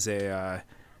 Chupacabra is a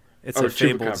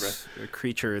fabled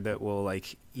creature that will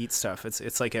like eat stuff.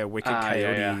 It's like a wicked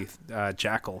coyote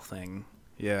jackal thing.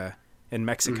 Yeah, in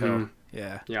Mexico.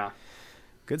 Yeah.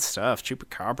 Good stuff.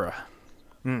 Chupacabra.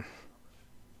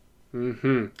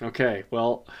 Okay.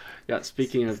 Well, yeah.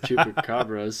 Speaking of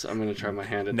chupacabras, I'm going to try my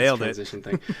hand at Nailed this it.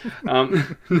 transition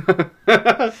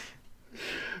thing.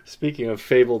 Speaking of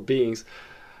fabled beings,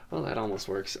 well, that almost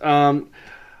works. I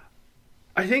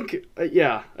think, I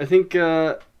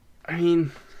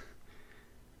mean,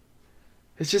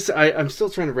 it's just I'm still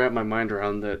trying to wrap my mind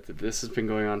around that this has been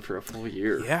going on for a full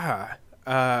year. Yeah.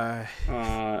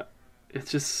 It's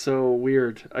just so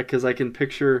weird because I can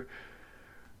picture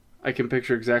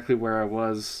exactly where I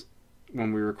was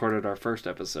when we recorded our first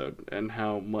episode and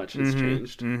how much has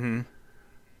changed in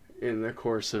the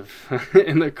course of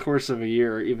a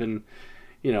year. Even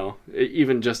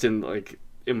even just in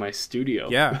my studio.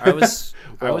 Yeah, I was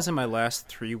I was in my last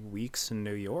 3 weeks in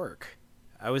New York.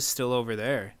 I was still over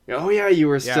there. Oh yeah, you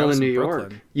were I still was in New in York.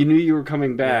 Brooklyn. You knew you were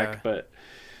coming back, Yeah.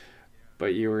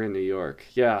 but you were in New York.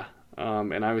 Yeah.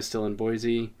 And I was still in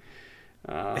Boise.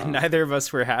 And neither of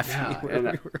us were happy yeah, where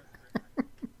and we were.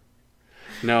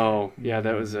 No, yeah,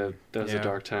 that was a Yeah.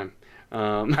 dark time.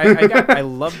 I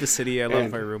love the city. I love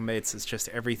And- my roommates. It's just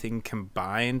everything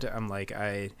combined. I'm like,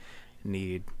 I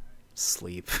need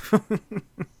sleep.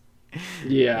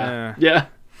 Yeah. Yeah.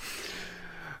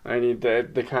 I need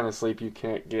the kind of sleep you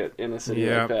can't get in a city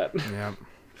like that. Yeah.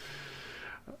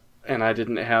 And I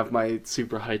didn't have my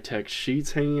super high-tech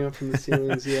sheets hanging up from the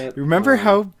ceilings yet. Remember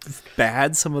how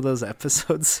bad some of those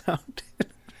episodes sounded?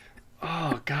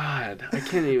 Oh god, I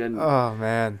can't even. Oh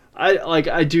man.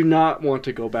 I do not want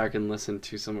to go back and listen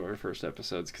to some of our first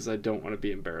episodes because I don't want to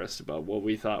be embarrassed about what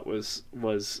we thought was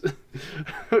was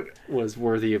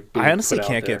worthy of being I honestly put out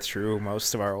can't there. get through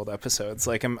most of our old episodes.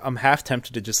 Like I'm half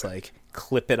tempted to just like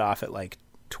clip it off at like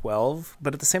 12,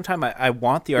 but at the same time I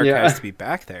want the archives Yeah. to be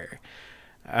back there.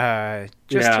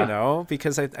 Yeah.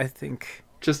 Because I think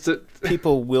Just to,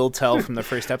 people will tell from the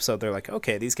first episode, they're like,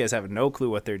 okay, these guys have no clue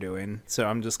what they're doing, so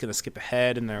I'm just gonna skip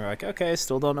ahead, and they're like, okay,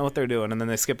 still don't know what they're doing, and then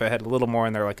they skip ahead a little more,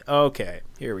 and they're like, okay,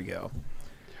 here we go.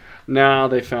 now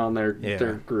they found their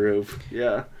Yeah. groove.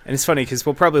 Yeah. And it's funny because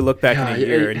we'll probably look back Yeah, in a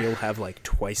year yeah. and you'll have like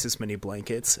twice as many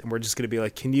blankets, and we're just gonna be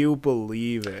like, can you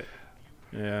believe it?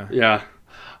 Yeah. Yeah.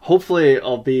 Hopefully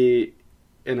I'll be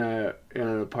in an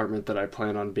apartment that I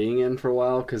plan on being in for a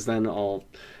while, because then I'll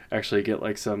actually get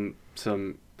like some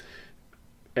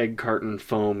egg carton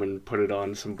foam and put it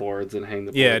on some boards and hang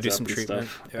the boards Yeah, do up some and treatment.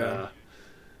 stuff.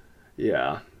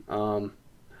 Yeah. Yeah.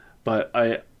 But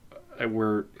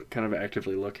we're kind of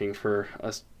actively looking for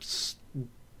a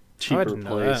cheaper didn't know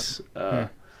place.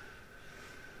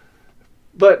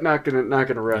 But not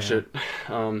gonna rush Yeah.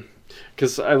 it.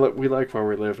 Because we like where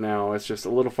we live now. It's just a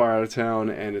little far out of town,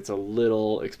 and it's a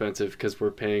little expensive because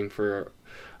we're paying for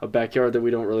a backyard that we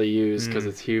don't really use because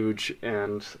it's huge,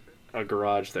 and a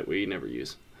garage that we never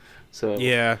use. So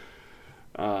Yeah.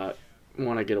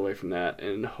 want to get away from that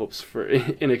in hopes for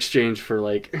in exchange for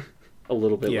like a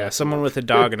little bit. Yeah. less Someone month. with a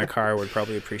dog and a car would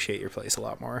probably appreciate your place a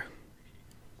lot more.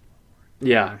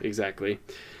 Yeah, exactly.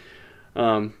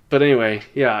 But anyway,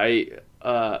 yeah,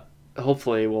 I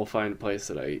hopefully we'll find a place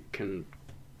that I can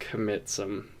commit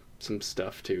some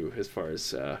stuff to as far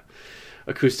as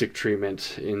acoustic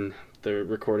treatment in the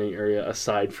recording area,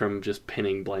 aside from just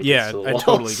pinning blankets Yeah, to the I walls.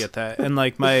 totally get that. And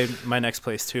like my next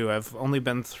place too, I've only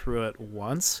been through it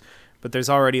once, but there's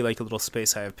already like a little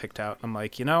space I have picked out. I'm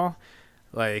like,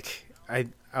 like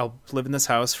I'll live in this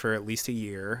house for at least a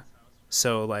year.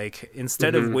 So like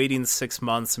instead of waiting 6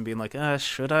 months and being like,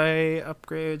 should I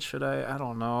upgrade? Should I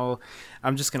don't know.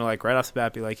 I'm just gonna like right off the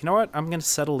bat be like, you know what? I'm gonna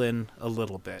settle in a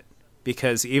little bit.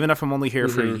 Because even if I'm only here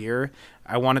for a year,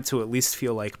 I want it to at least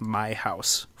feel like my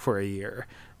house for a year.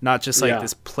 Not just like Yeah.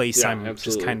 this place Yeah, I'm just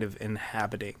absolutely. kind of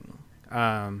inhabiting.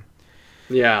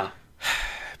 Yeah,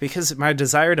 Because my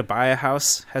desire to buy a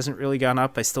house hasn't really gone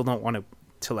up. I still don't want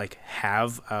to like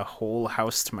have a whole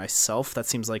house to myself. That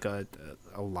seems like a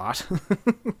lot.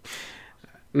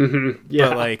 yeah.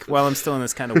 But like while I'm still in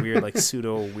this kind of weird like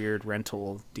pseudo weird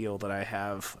rental deal that I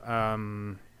have,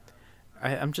 I'm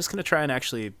just gonna try and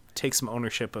actually take some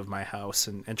ownership of my house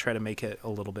and try to make it a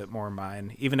little bit more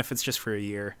mine, even if it's just for a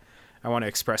year. I want to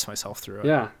express myself through it.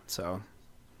 Yeah. So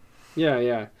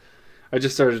Yeah. I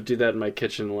just started to do that in my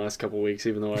kitchen the last couple of weeks,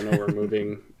 even though I know we're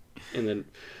moving in the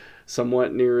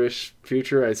somewhat nearish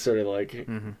future. I started like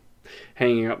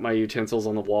hanging up my utensils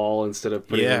on the wall instead of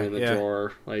putting them in the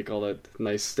drawer, like all that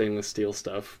nice stainless steel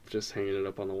stuff, just hanging it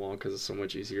up on the wall because it's so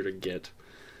much easier to get.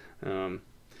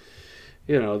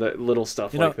 That little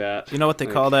stuff like that. You know what they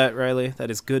Like, call that, Riley? That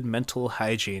is good mental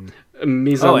hygiene.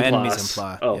 mise Oh, en and place. mise en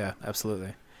place. Oh, Yeah,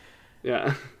 absolutely.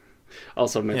 yeah.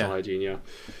 Also mental Yeah. hygiene, yeah.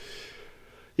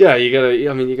 Yeah, you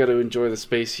gotta enjoy the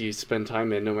space you spend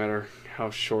time in, no matter how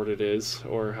short it is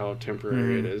or how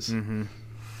temporary it is. Mm-hmm.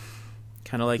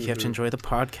 Kind of like you have to enjoy the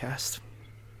podcast,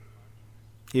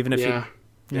 even if you.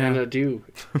 Yeah, and I do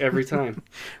every time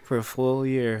for a full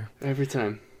year. Every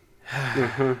time.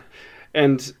 Uh-huh.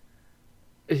 And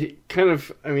kind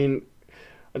of, I mean,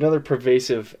 another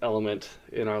pervasive element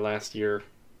in our last year,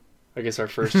 I guess our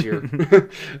first year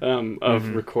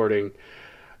of recording,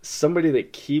 somebody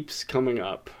that keeps coming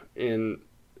up in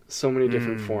so many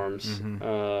different forms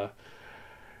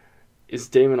is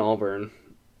Damon Albarn.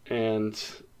 And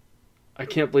I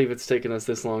can't believe it's taken us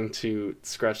this long to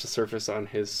scratch the surface on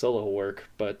his solo work,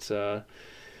 but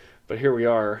here we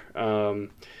are.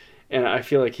 And I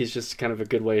feel like he's just kind of a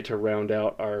good way to round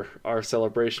out our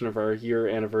celebration of our year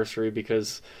anniversary,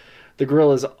 because the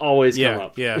Gorillaz always come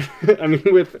up. Yeah. I mean,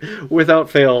 without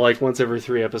fail, like once every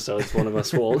 3 episodes, one of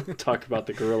us will talk about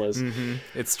the Gorillaz. Mm-hmm.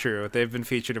 It's true. They've been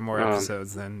featured in more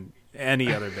episodes than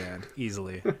any other band,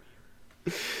 easily.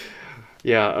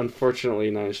 Yeah,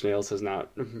 unfortunately, Nine Inch Nails has not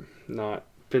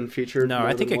been featured. No,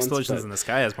 I think Explosions once, in the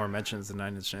Sky has more mentions than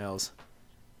Nine Inch Nails.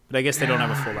 But I guess they don't have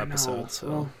a full episode, so...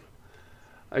 Well,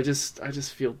 I just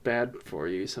feel bad for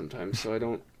you sometimes, so I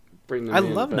don't bring them in. I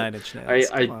love Nine Inch Nails.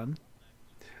 Come on.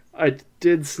 I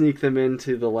did sneak them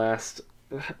into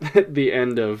the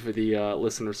end of the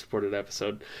listener-supported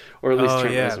episode, or at least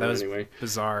Trent that was anyway.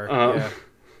 Bizarre.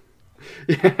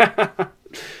 Yeah.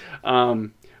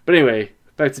 But anyway,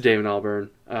 back to Damon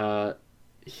Albarn.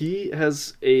 He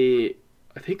has I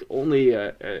think only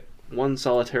one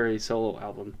solitary solo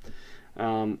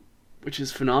album, which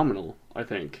is phenomenal, I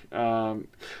think.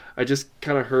 I just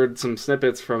kind of heard some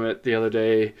snippets from it the other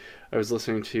day. I was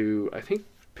listening to, I think,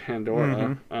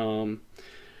 Pandora.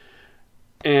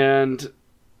 And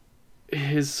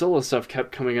his solo stuff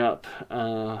kept coming up.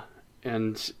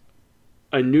 And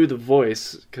I knew the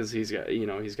voice, because he's got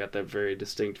that very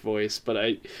distinct voice, but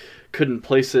I couldn't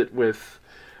place it with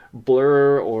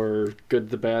Blur or Good,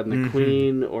 the Bad, and the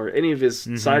Queen or any of his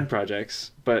side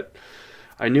projects, but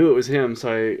I knew it was him,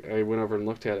 so I went over and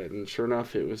looked at it, and sure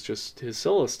enough, it was just his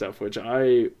solo stuff, which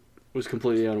I was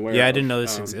completely unaware of. Yeah, I didn't know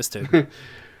this existed.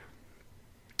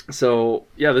 So,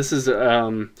 yeah, this is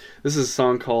a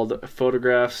song called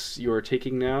Photographs You Are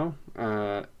Taking Now,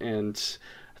 and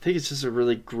I think it's just a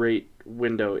really great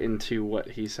window into what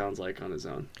he sounds like on his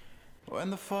own. When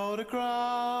the photographs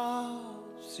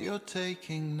you're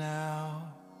taking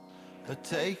now are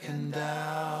taken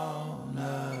down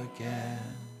again,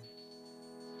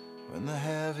 when the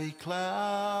heavy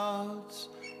clouds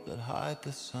that hide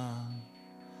the sun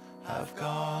have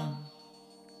gone,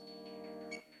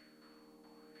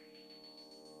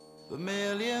 the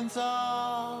millions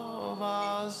of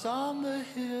us on the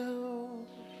hill,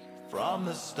 from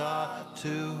the start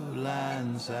to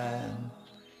Land's End,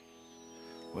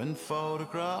 when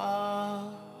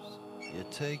photographs you're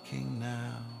taking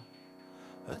now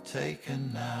are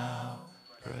taken now,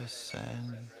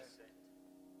 present.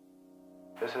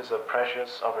 This is a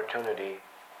precious opportunity.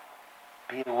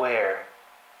 Be aware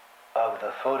of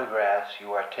the photographs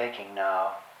you are taking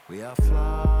now. We are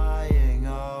flying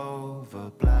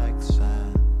over black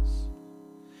sands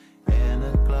in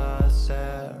a glass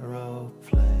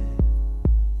aeroplane,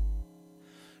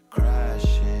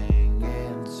 crashing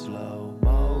in slow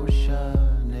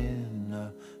motion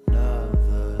in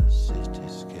another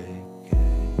cityscape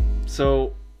game.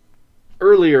 So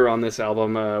earlier on this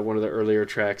album, one of the earlier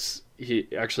tracks, he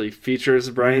actually features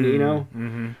Brian Eno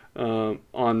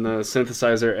on the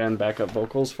synthesizer and backup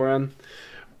vocals for him.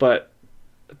 But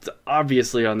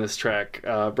obviously on this track,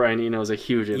 Brian Eno is a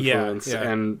huge influence. Yeah.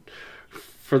 And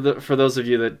for those of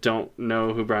you that don't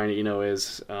know who Brian Eno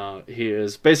is, he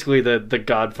is basically the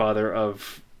godfather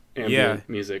of ambient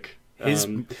music.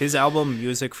 His album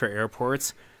Music for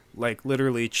Airports like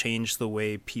literally changed the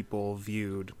way people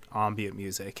viewed ambient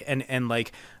music, and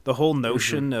like the whole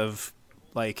notion of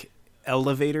like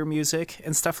elevator music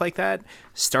and stuff like that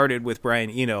started with Brian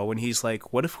Eno, when he's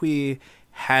like, what if we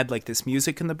had like this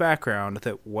music in the background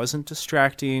that wasn't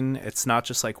distracting? It's not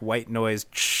just like white noise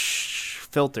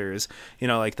filters,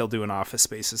 like they'll do in Office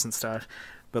Spaces and stuff,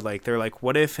 but like they're like,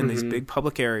 what if in these big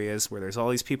public areas where there's all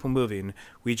these people moving,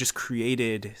 we just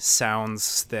created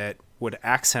sounds that would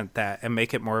accent that and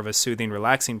make it more of a soothing,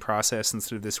 relaxing process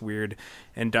instead of this weird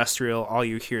industrial all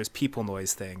you hear is people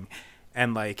noise thing.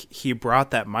 And like he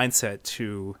brought that mindset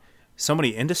to so many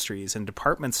industries and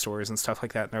department stores and stuff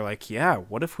like that, and they're like, yeah,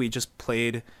 what if we just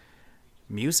played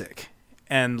music?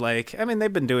 And like, I mean,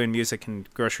 they've been doing music in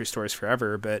grocery stores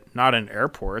forever, but not in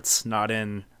airports, not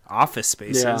in Office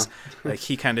Spaces. Like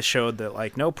he kind of showed that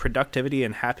like, no, productivity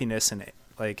and happiness and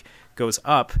like goes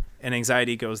up and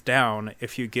anxiety goes down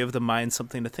if you give the mind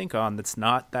something to think on that's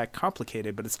not that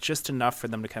complicated, but it's just enough for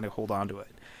them to kind of hold on to it.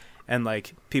 And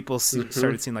like people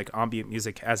started seeing like ambient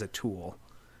music as a tool.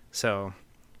 So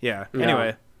yeah.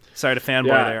 Anyway, sorry to fanboy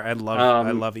there. I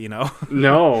love Eno.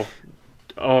 No.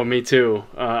 Oh, me too.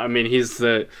 I mean, he's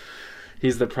the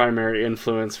primary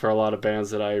influence for a lot of bands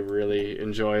that I really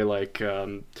enjoy, like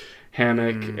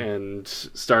Hammock and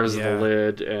Stars of the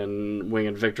Lid and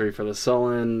Winged Victory for the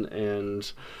Sullen and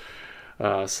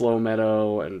Slow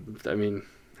Meadow, and I mean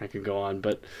I could go on,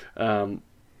 but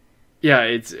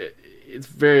it's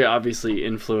very obviously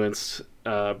influenced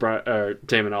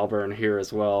Damon Albarn here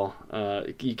as well.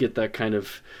 You get that kind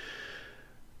of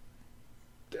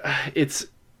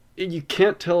you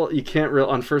can't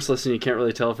on first listen you can't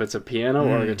really tell if it's a piano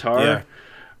or a guitar. Yeah.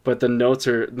 But the notes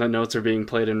are being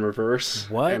played in reverse.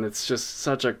 What? And it's just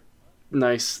such a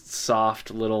nice, soft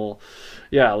little,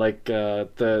 like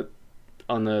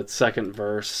on the second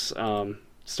verse,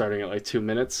 starting at like 2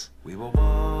 minutes. We were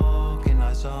walking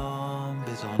like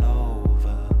zombies on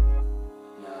over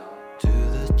to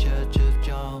the Church of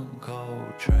John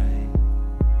Coltrane.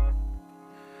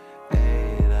 8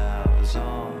 hours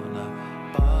on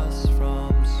a bus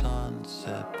from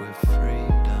Sunset with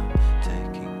freedom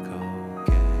taking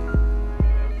cocaine.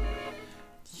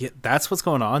 Yeah, that's what's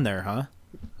going on there, huh?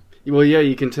 Well, yeah,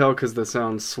 you can tell because the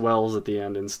sound swells at the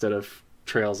end instead of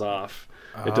trails off.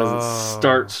 It doesn't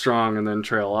start strong and then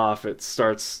trail off. It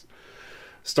starts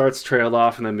trailed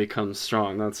off and then becomes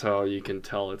strong. That's how you can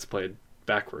tell it's played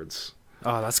backwards.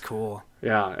 Oh, that's cool.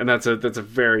 Yeah, and that's a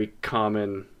very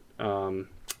common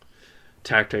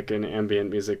tactic in ambient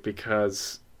music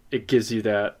because it gives you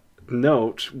that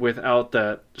note without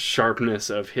that sharpness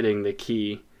of hitting the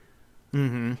key.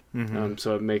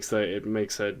 So it makes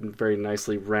a very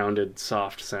nicely rounded,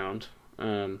 soft sound.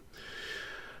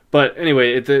 But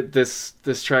anyway,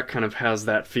 this track kind of has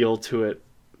that feel to it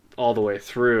all the way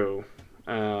through.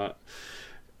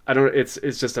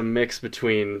 It's just a mix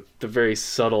between the very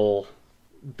subtle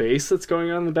bass that's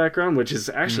going on in the background, which is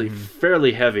actually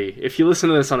fairly heavy. If you listen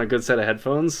to this on a good set of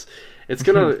headphones, it's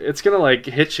gonna like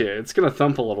hit you. It's gonna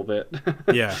thump a little bit.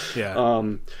 Yeah.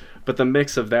 But the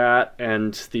mix of that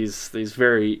and these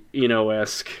very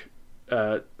Eno-esque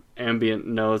ambient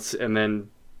notes, and then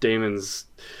Damon's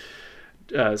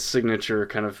signature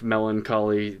kind of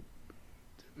melancholy,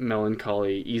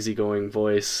 easygoing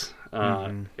voice.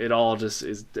 It all just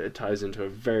it ties into a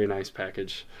very nice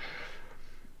package.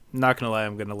 Not gonna lie,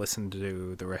 I'm gonna listen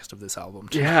to the rest of this album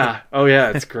too. Yeah. Oh yeah,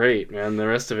 it's great, man. The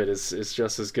rest of it is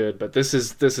just as good. But this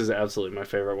is absolutely my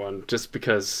favorite one, just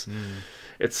because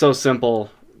it's so simple,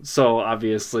 so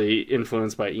obviously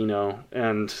influenced by Eno,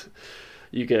 and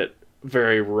you get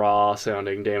very raw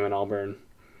sounding Damon Albarn.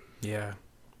 Yeah.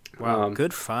 Wow,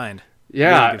 good find.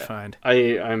 Yeah, really good find.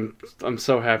 I'm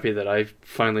so happy that I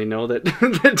finally know that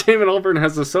that Damon Albarn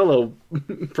has a solo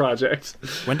project.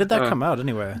 When did that come out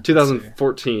anyway?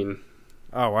 2014.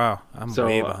 Oh wow, I'm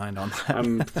way behind on that.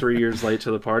 I'm 3 years late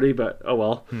to the party, but oh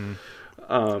well.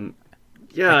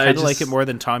 Yeah, I kind of like it more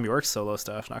than Tom York's solo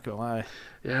stuff. Not gonna lie.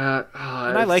 Yeah,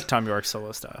 and I like Tom York's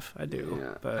solo stuff. I do,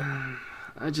 yeah. But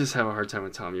I just have a hard time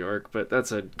with Tom York, but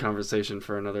that's a conversation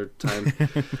for another time.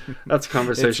 That's a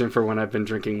conversation for when I've been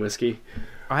drinking whiskey.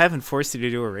 I haven't forced you to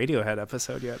do a Radiohead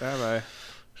episode yet, have I?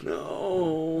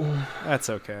 No. That's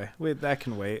okay. That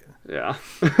can wait. Yeah.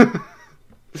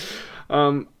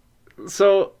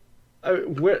 So,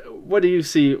 what do you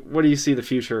see? What do you see the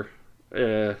future?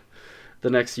 The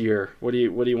next year. What do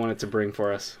you want it to bring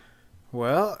for us?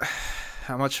 Well,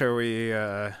 how much are we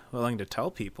willing to tell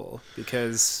people?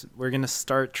 Because we're going to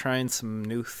start trying some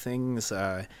new things.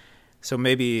 So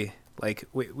maybe like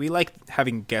we like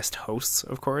having guest hosts,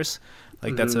 of course.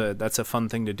 Like that's a fun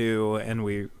thing to do. And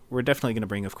we're definitely going to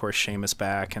bring, of course, Seamus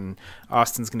back. And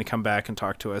Austin's going to come back and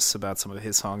talk to us about some of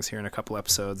his songs here in a couple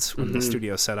episodes when the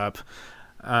studio's set up.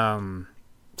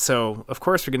 So, of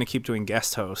course, we're going to keep doing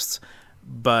guest hosts.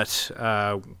 But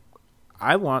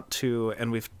I want to,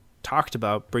 and we've talked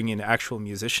about bringing actual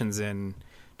musicians in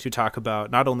to talk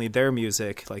about not only their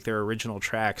music, like their original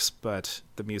tracks, but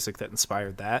the music that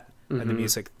inspired that and the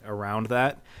music around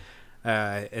that,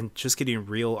 and just getting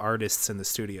real artists in the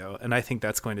studio. And I think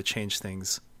that's going to change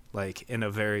things like in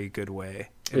a very good way,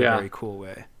 in a very cool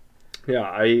way. Yeah,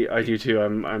 I do too.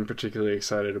 I'm particularly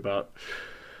excited about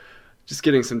just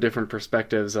getting some different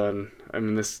perspectives on, I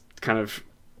mean, this kind of,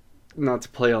 not to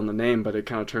play on the name, but it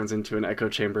kind of turns into an echo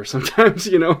chamber sometimes,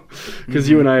 you know, because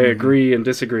you and I agree and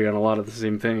disagree on a lot of the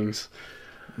same things.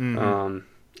 And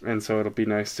so it'll be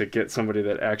nice to get somebody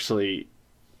that actually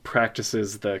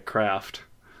practices the craft.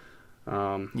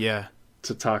 Yeah.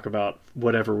 to talk about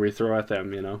whatever we throw at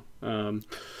them, you know. And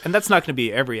that's not going to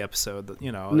be every episode,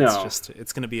 you know. No.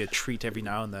 It's going to be a treat every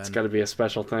now and then. It's got to be a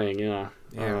special thing, Yeah.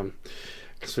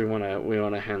 Because we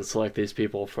want to hand select these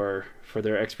people for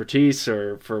their expertise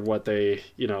or for what they,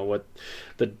 you know, what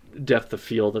the depth of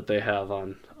field that they have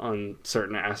on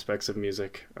certain aspects of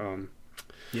music.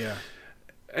 Yeah.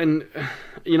 And,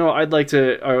 you know, I'd like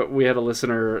to, we had a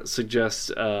listener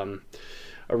suggest a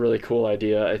really cool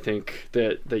idea, I think,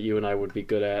 that you and I would be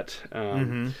good at,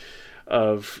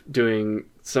 of doing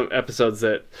some episodes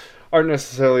that aren't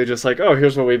necessarily just like, oh,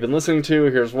 here's what we've been listening to,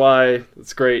 here's why,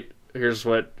 it's great, here's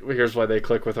why they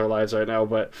click with our lives right now,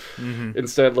 but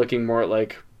instead looking more at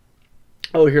like,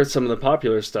 oh, here's some of the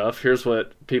popular stuff, here's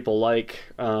what people like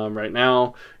right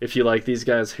now, if you like these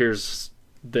guys, here's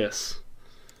this.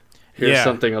 Here's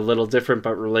something a little different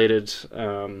but related,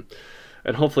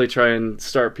 and hopefully try and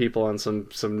start people on some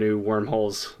new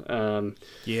wormholes.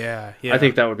 Yeah. I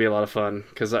think that would be a lot of fun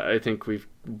because I think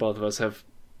both of us have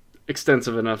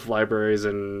extensive enough libraries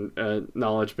and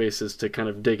knowledge bases to kind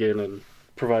of dig in and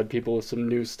provide people with some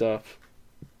new stuff.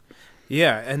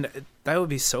 Yeah, and that would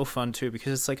be so fun too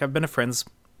because it's like I've been to friends'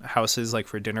 houses like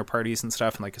for dinner parties and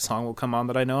stuff, and like a song will come on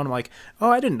that I know, and I'm like, oh,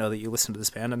 I didn't know that you listened to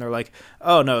this band, and they're like,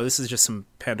 oh no, this is just some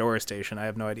Pandora station, I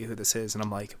have no idea who this is, and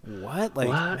I'm like, what?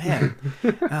 Man.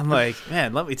 I'm like,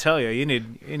 man, let me tell you, you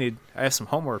need I have some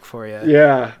homework for you.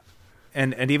 Yeah.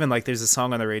 And even like there's a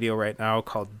song on the radio right now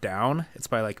called Down. It's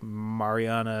by like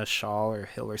Mariana Shaw or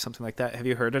Hill or something like that. Have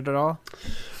you heard it at all?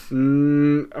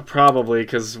 Probably,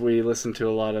 because we listen to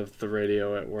a lot of the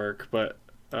radio at work, but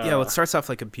yeah, well, it starts off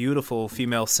like a beautiful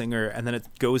female singer, and then it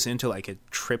goes into like a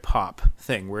trip hop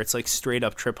thing where it's like straight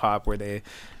up trip hop where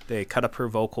they cut up her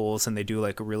vocals and they do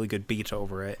like a really good beat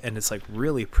over it, and it's like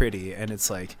really pretty and it's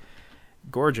like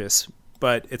gorgeous,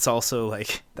 but it's also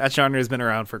like that genre has been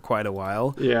around for quite a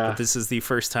while. Yeah. But this is the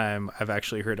first time I've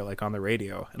actually heard it like on the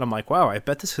radio, and I'm like, wow, I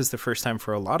bet this is the first time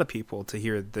for a lot of people to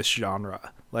hear this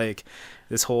genre, like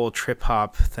this whole trip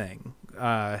hop thing.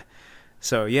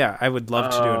 So yeah, I would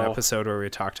love to do an episode where we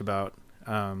talked about,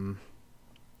 kind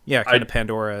of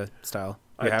Pandora style.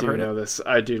 I do know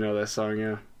this song.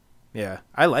 Yeah. Yeah,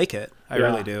 I like it. I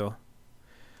really do.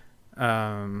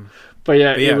 But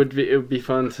yeah, it would be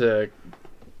fun to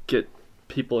get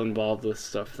people involved with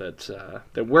stuff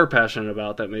that we're passionate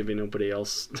about that maybe nobody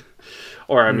else,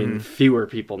 or I mean, fewer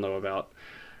people know about.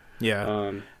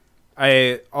 Yeah.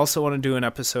 I also want to do an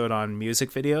episode on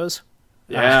music videos.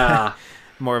 Yeah.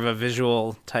 More of a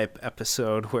visual type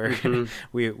episode where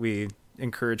we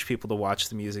encourage people to watch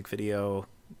the music video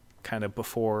kind of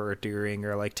before or during,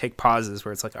 or like take pauses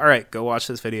where it's like, all right, go watch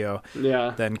this video,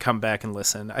 then come back and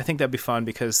listen. I think that'd be fun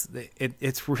because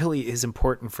it really is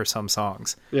important for some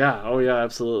songs. Yeah. Oh yeah,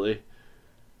 absolutely.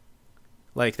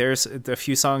 Like there's a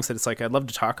few songs that it's like I'd love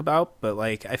to talk about, but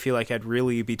like I feel like I'd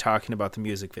really be talking about the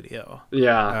music video.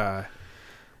 Yeah.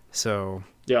 So.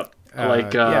 Yep.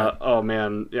 Oh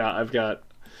man, yeah.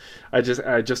 I just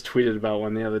tweeted about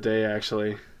one the other day,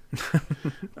 actually.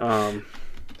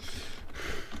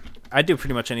 I do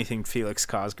pretty much anything Felix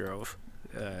Cosgrove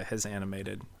has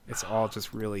animated. It's all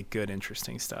just really good,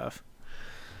 interesting stuff.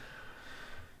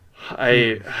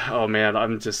 Oh man,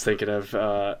 I'm just thinking of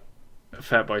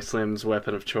Fatboy Slim's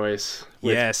Weapon of Choice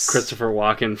with Christopher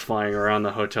Walken flying around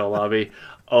the hotel lobby.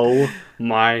 Oh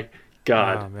my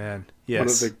god. Oh man, yes. One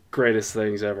of the greatest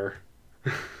things ever.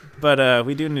 But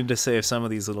we do need to save some of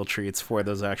these little treats for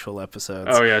those actual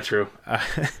episodes. Oh yeah, true.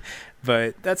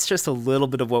 But that's just a little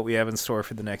bit of what we have in store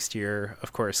for the next year.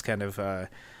 Of course, kind of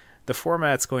the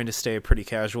format's going to stay pretty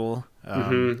casual. I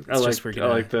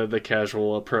like the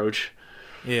casual approach.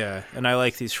 Yeah, and I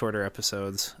like these shorter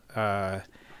episodes.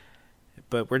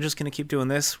 But we're just going to keep doing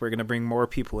this. We're going to bring more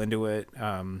people into it.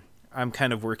 I'm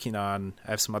kind of working on,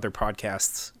 I have some other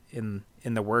podcasts in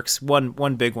the works.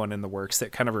 One big one in the works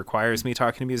that kind of requires me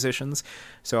talking to musicians.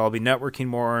 So I'll be networking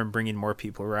more and bringing more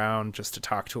people around just to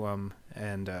talk to them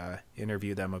and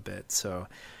interview them a bit. So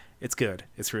it's good.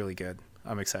 It's really good.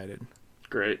 I'm excited.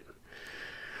 Great.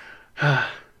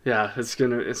 Yeah, it's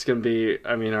gonna be.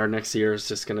 I mean, our next year is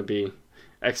just gonna be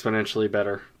exponentially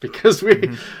better because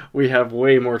we have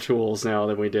way more tools now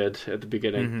than we did at the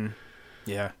beginning. Mm-hmm.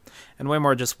 Yeah, and way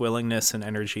more just willingness and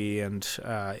energy, and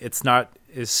it's not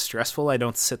as stressful. I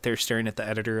don't sit there staring at the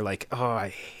editor like, oh, I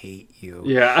hate you.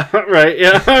 Yeah, right,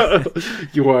 yeah.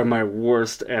 You are my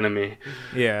worst enemy.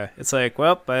 Yeah, it's like,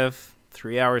 well, I have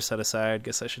 3 hours set aside.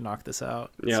 Guess I should knock this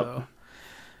out. Yep. So,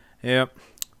 yep.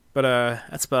 But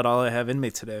that's about all I have in me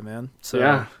today, man. So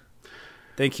yeah.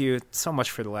 Thank you so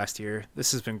much for the last year.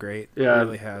 This has been great. Yeah, it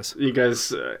really has. You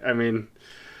guys, I mean,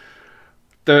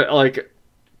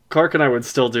 Clark and I would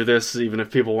still do this even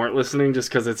if people weren't listening, just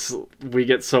because we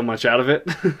get so much out of it.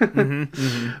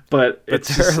 But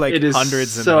there are like it is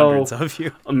hundreds and so hundreds of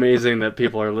you. amazing that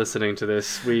people are listening to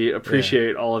this. We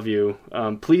appreciate all of you.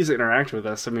 Please interact with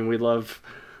us. I mean, we love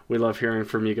hearing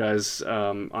from you guys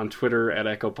on Twitter at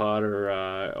EchoPod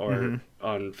or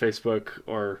on Facebook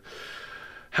or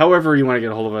however you want to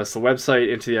get a hold of us. The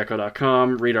website,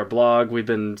 intotheecho.com. Read our blog. We've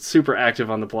been super active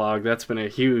on the blog. That's been a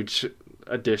huge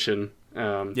addition.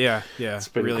 It's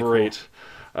been really great.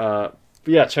 Cool.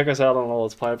 Check us out on all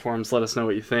those platforms. Let us know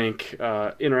what you think.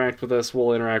 Interact with us.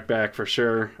 We'll interact back for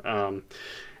sure.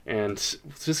 And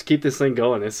just keep this thing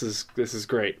going. This is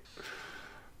great.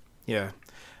 Yeah.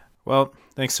 Well,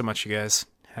 thanks so much, you guys.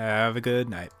 Have a good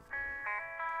night.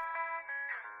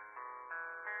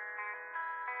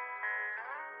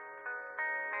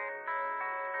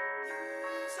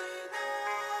 Say that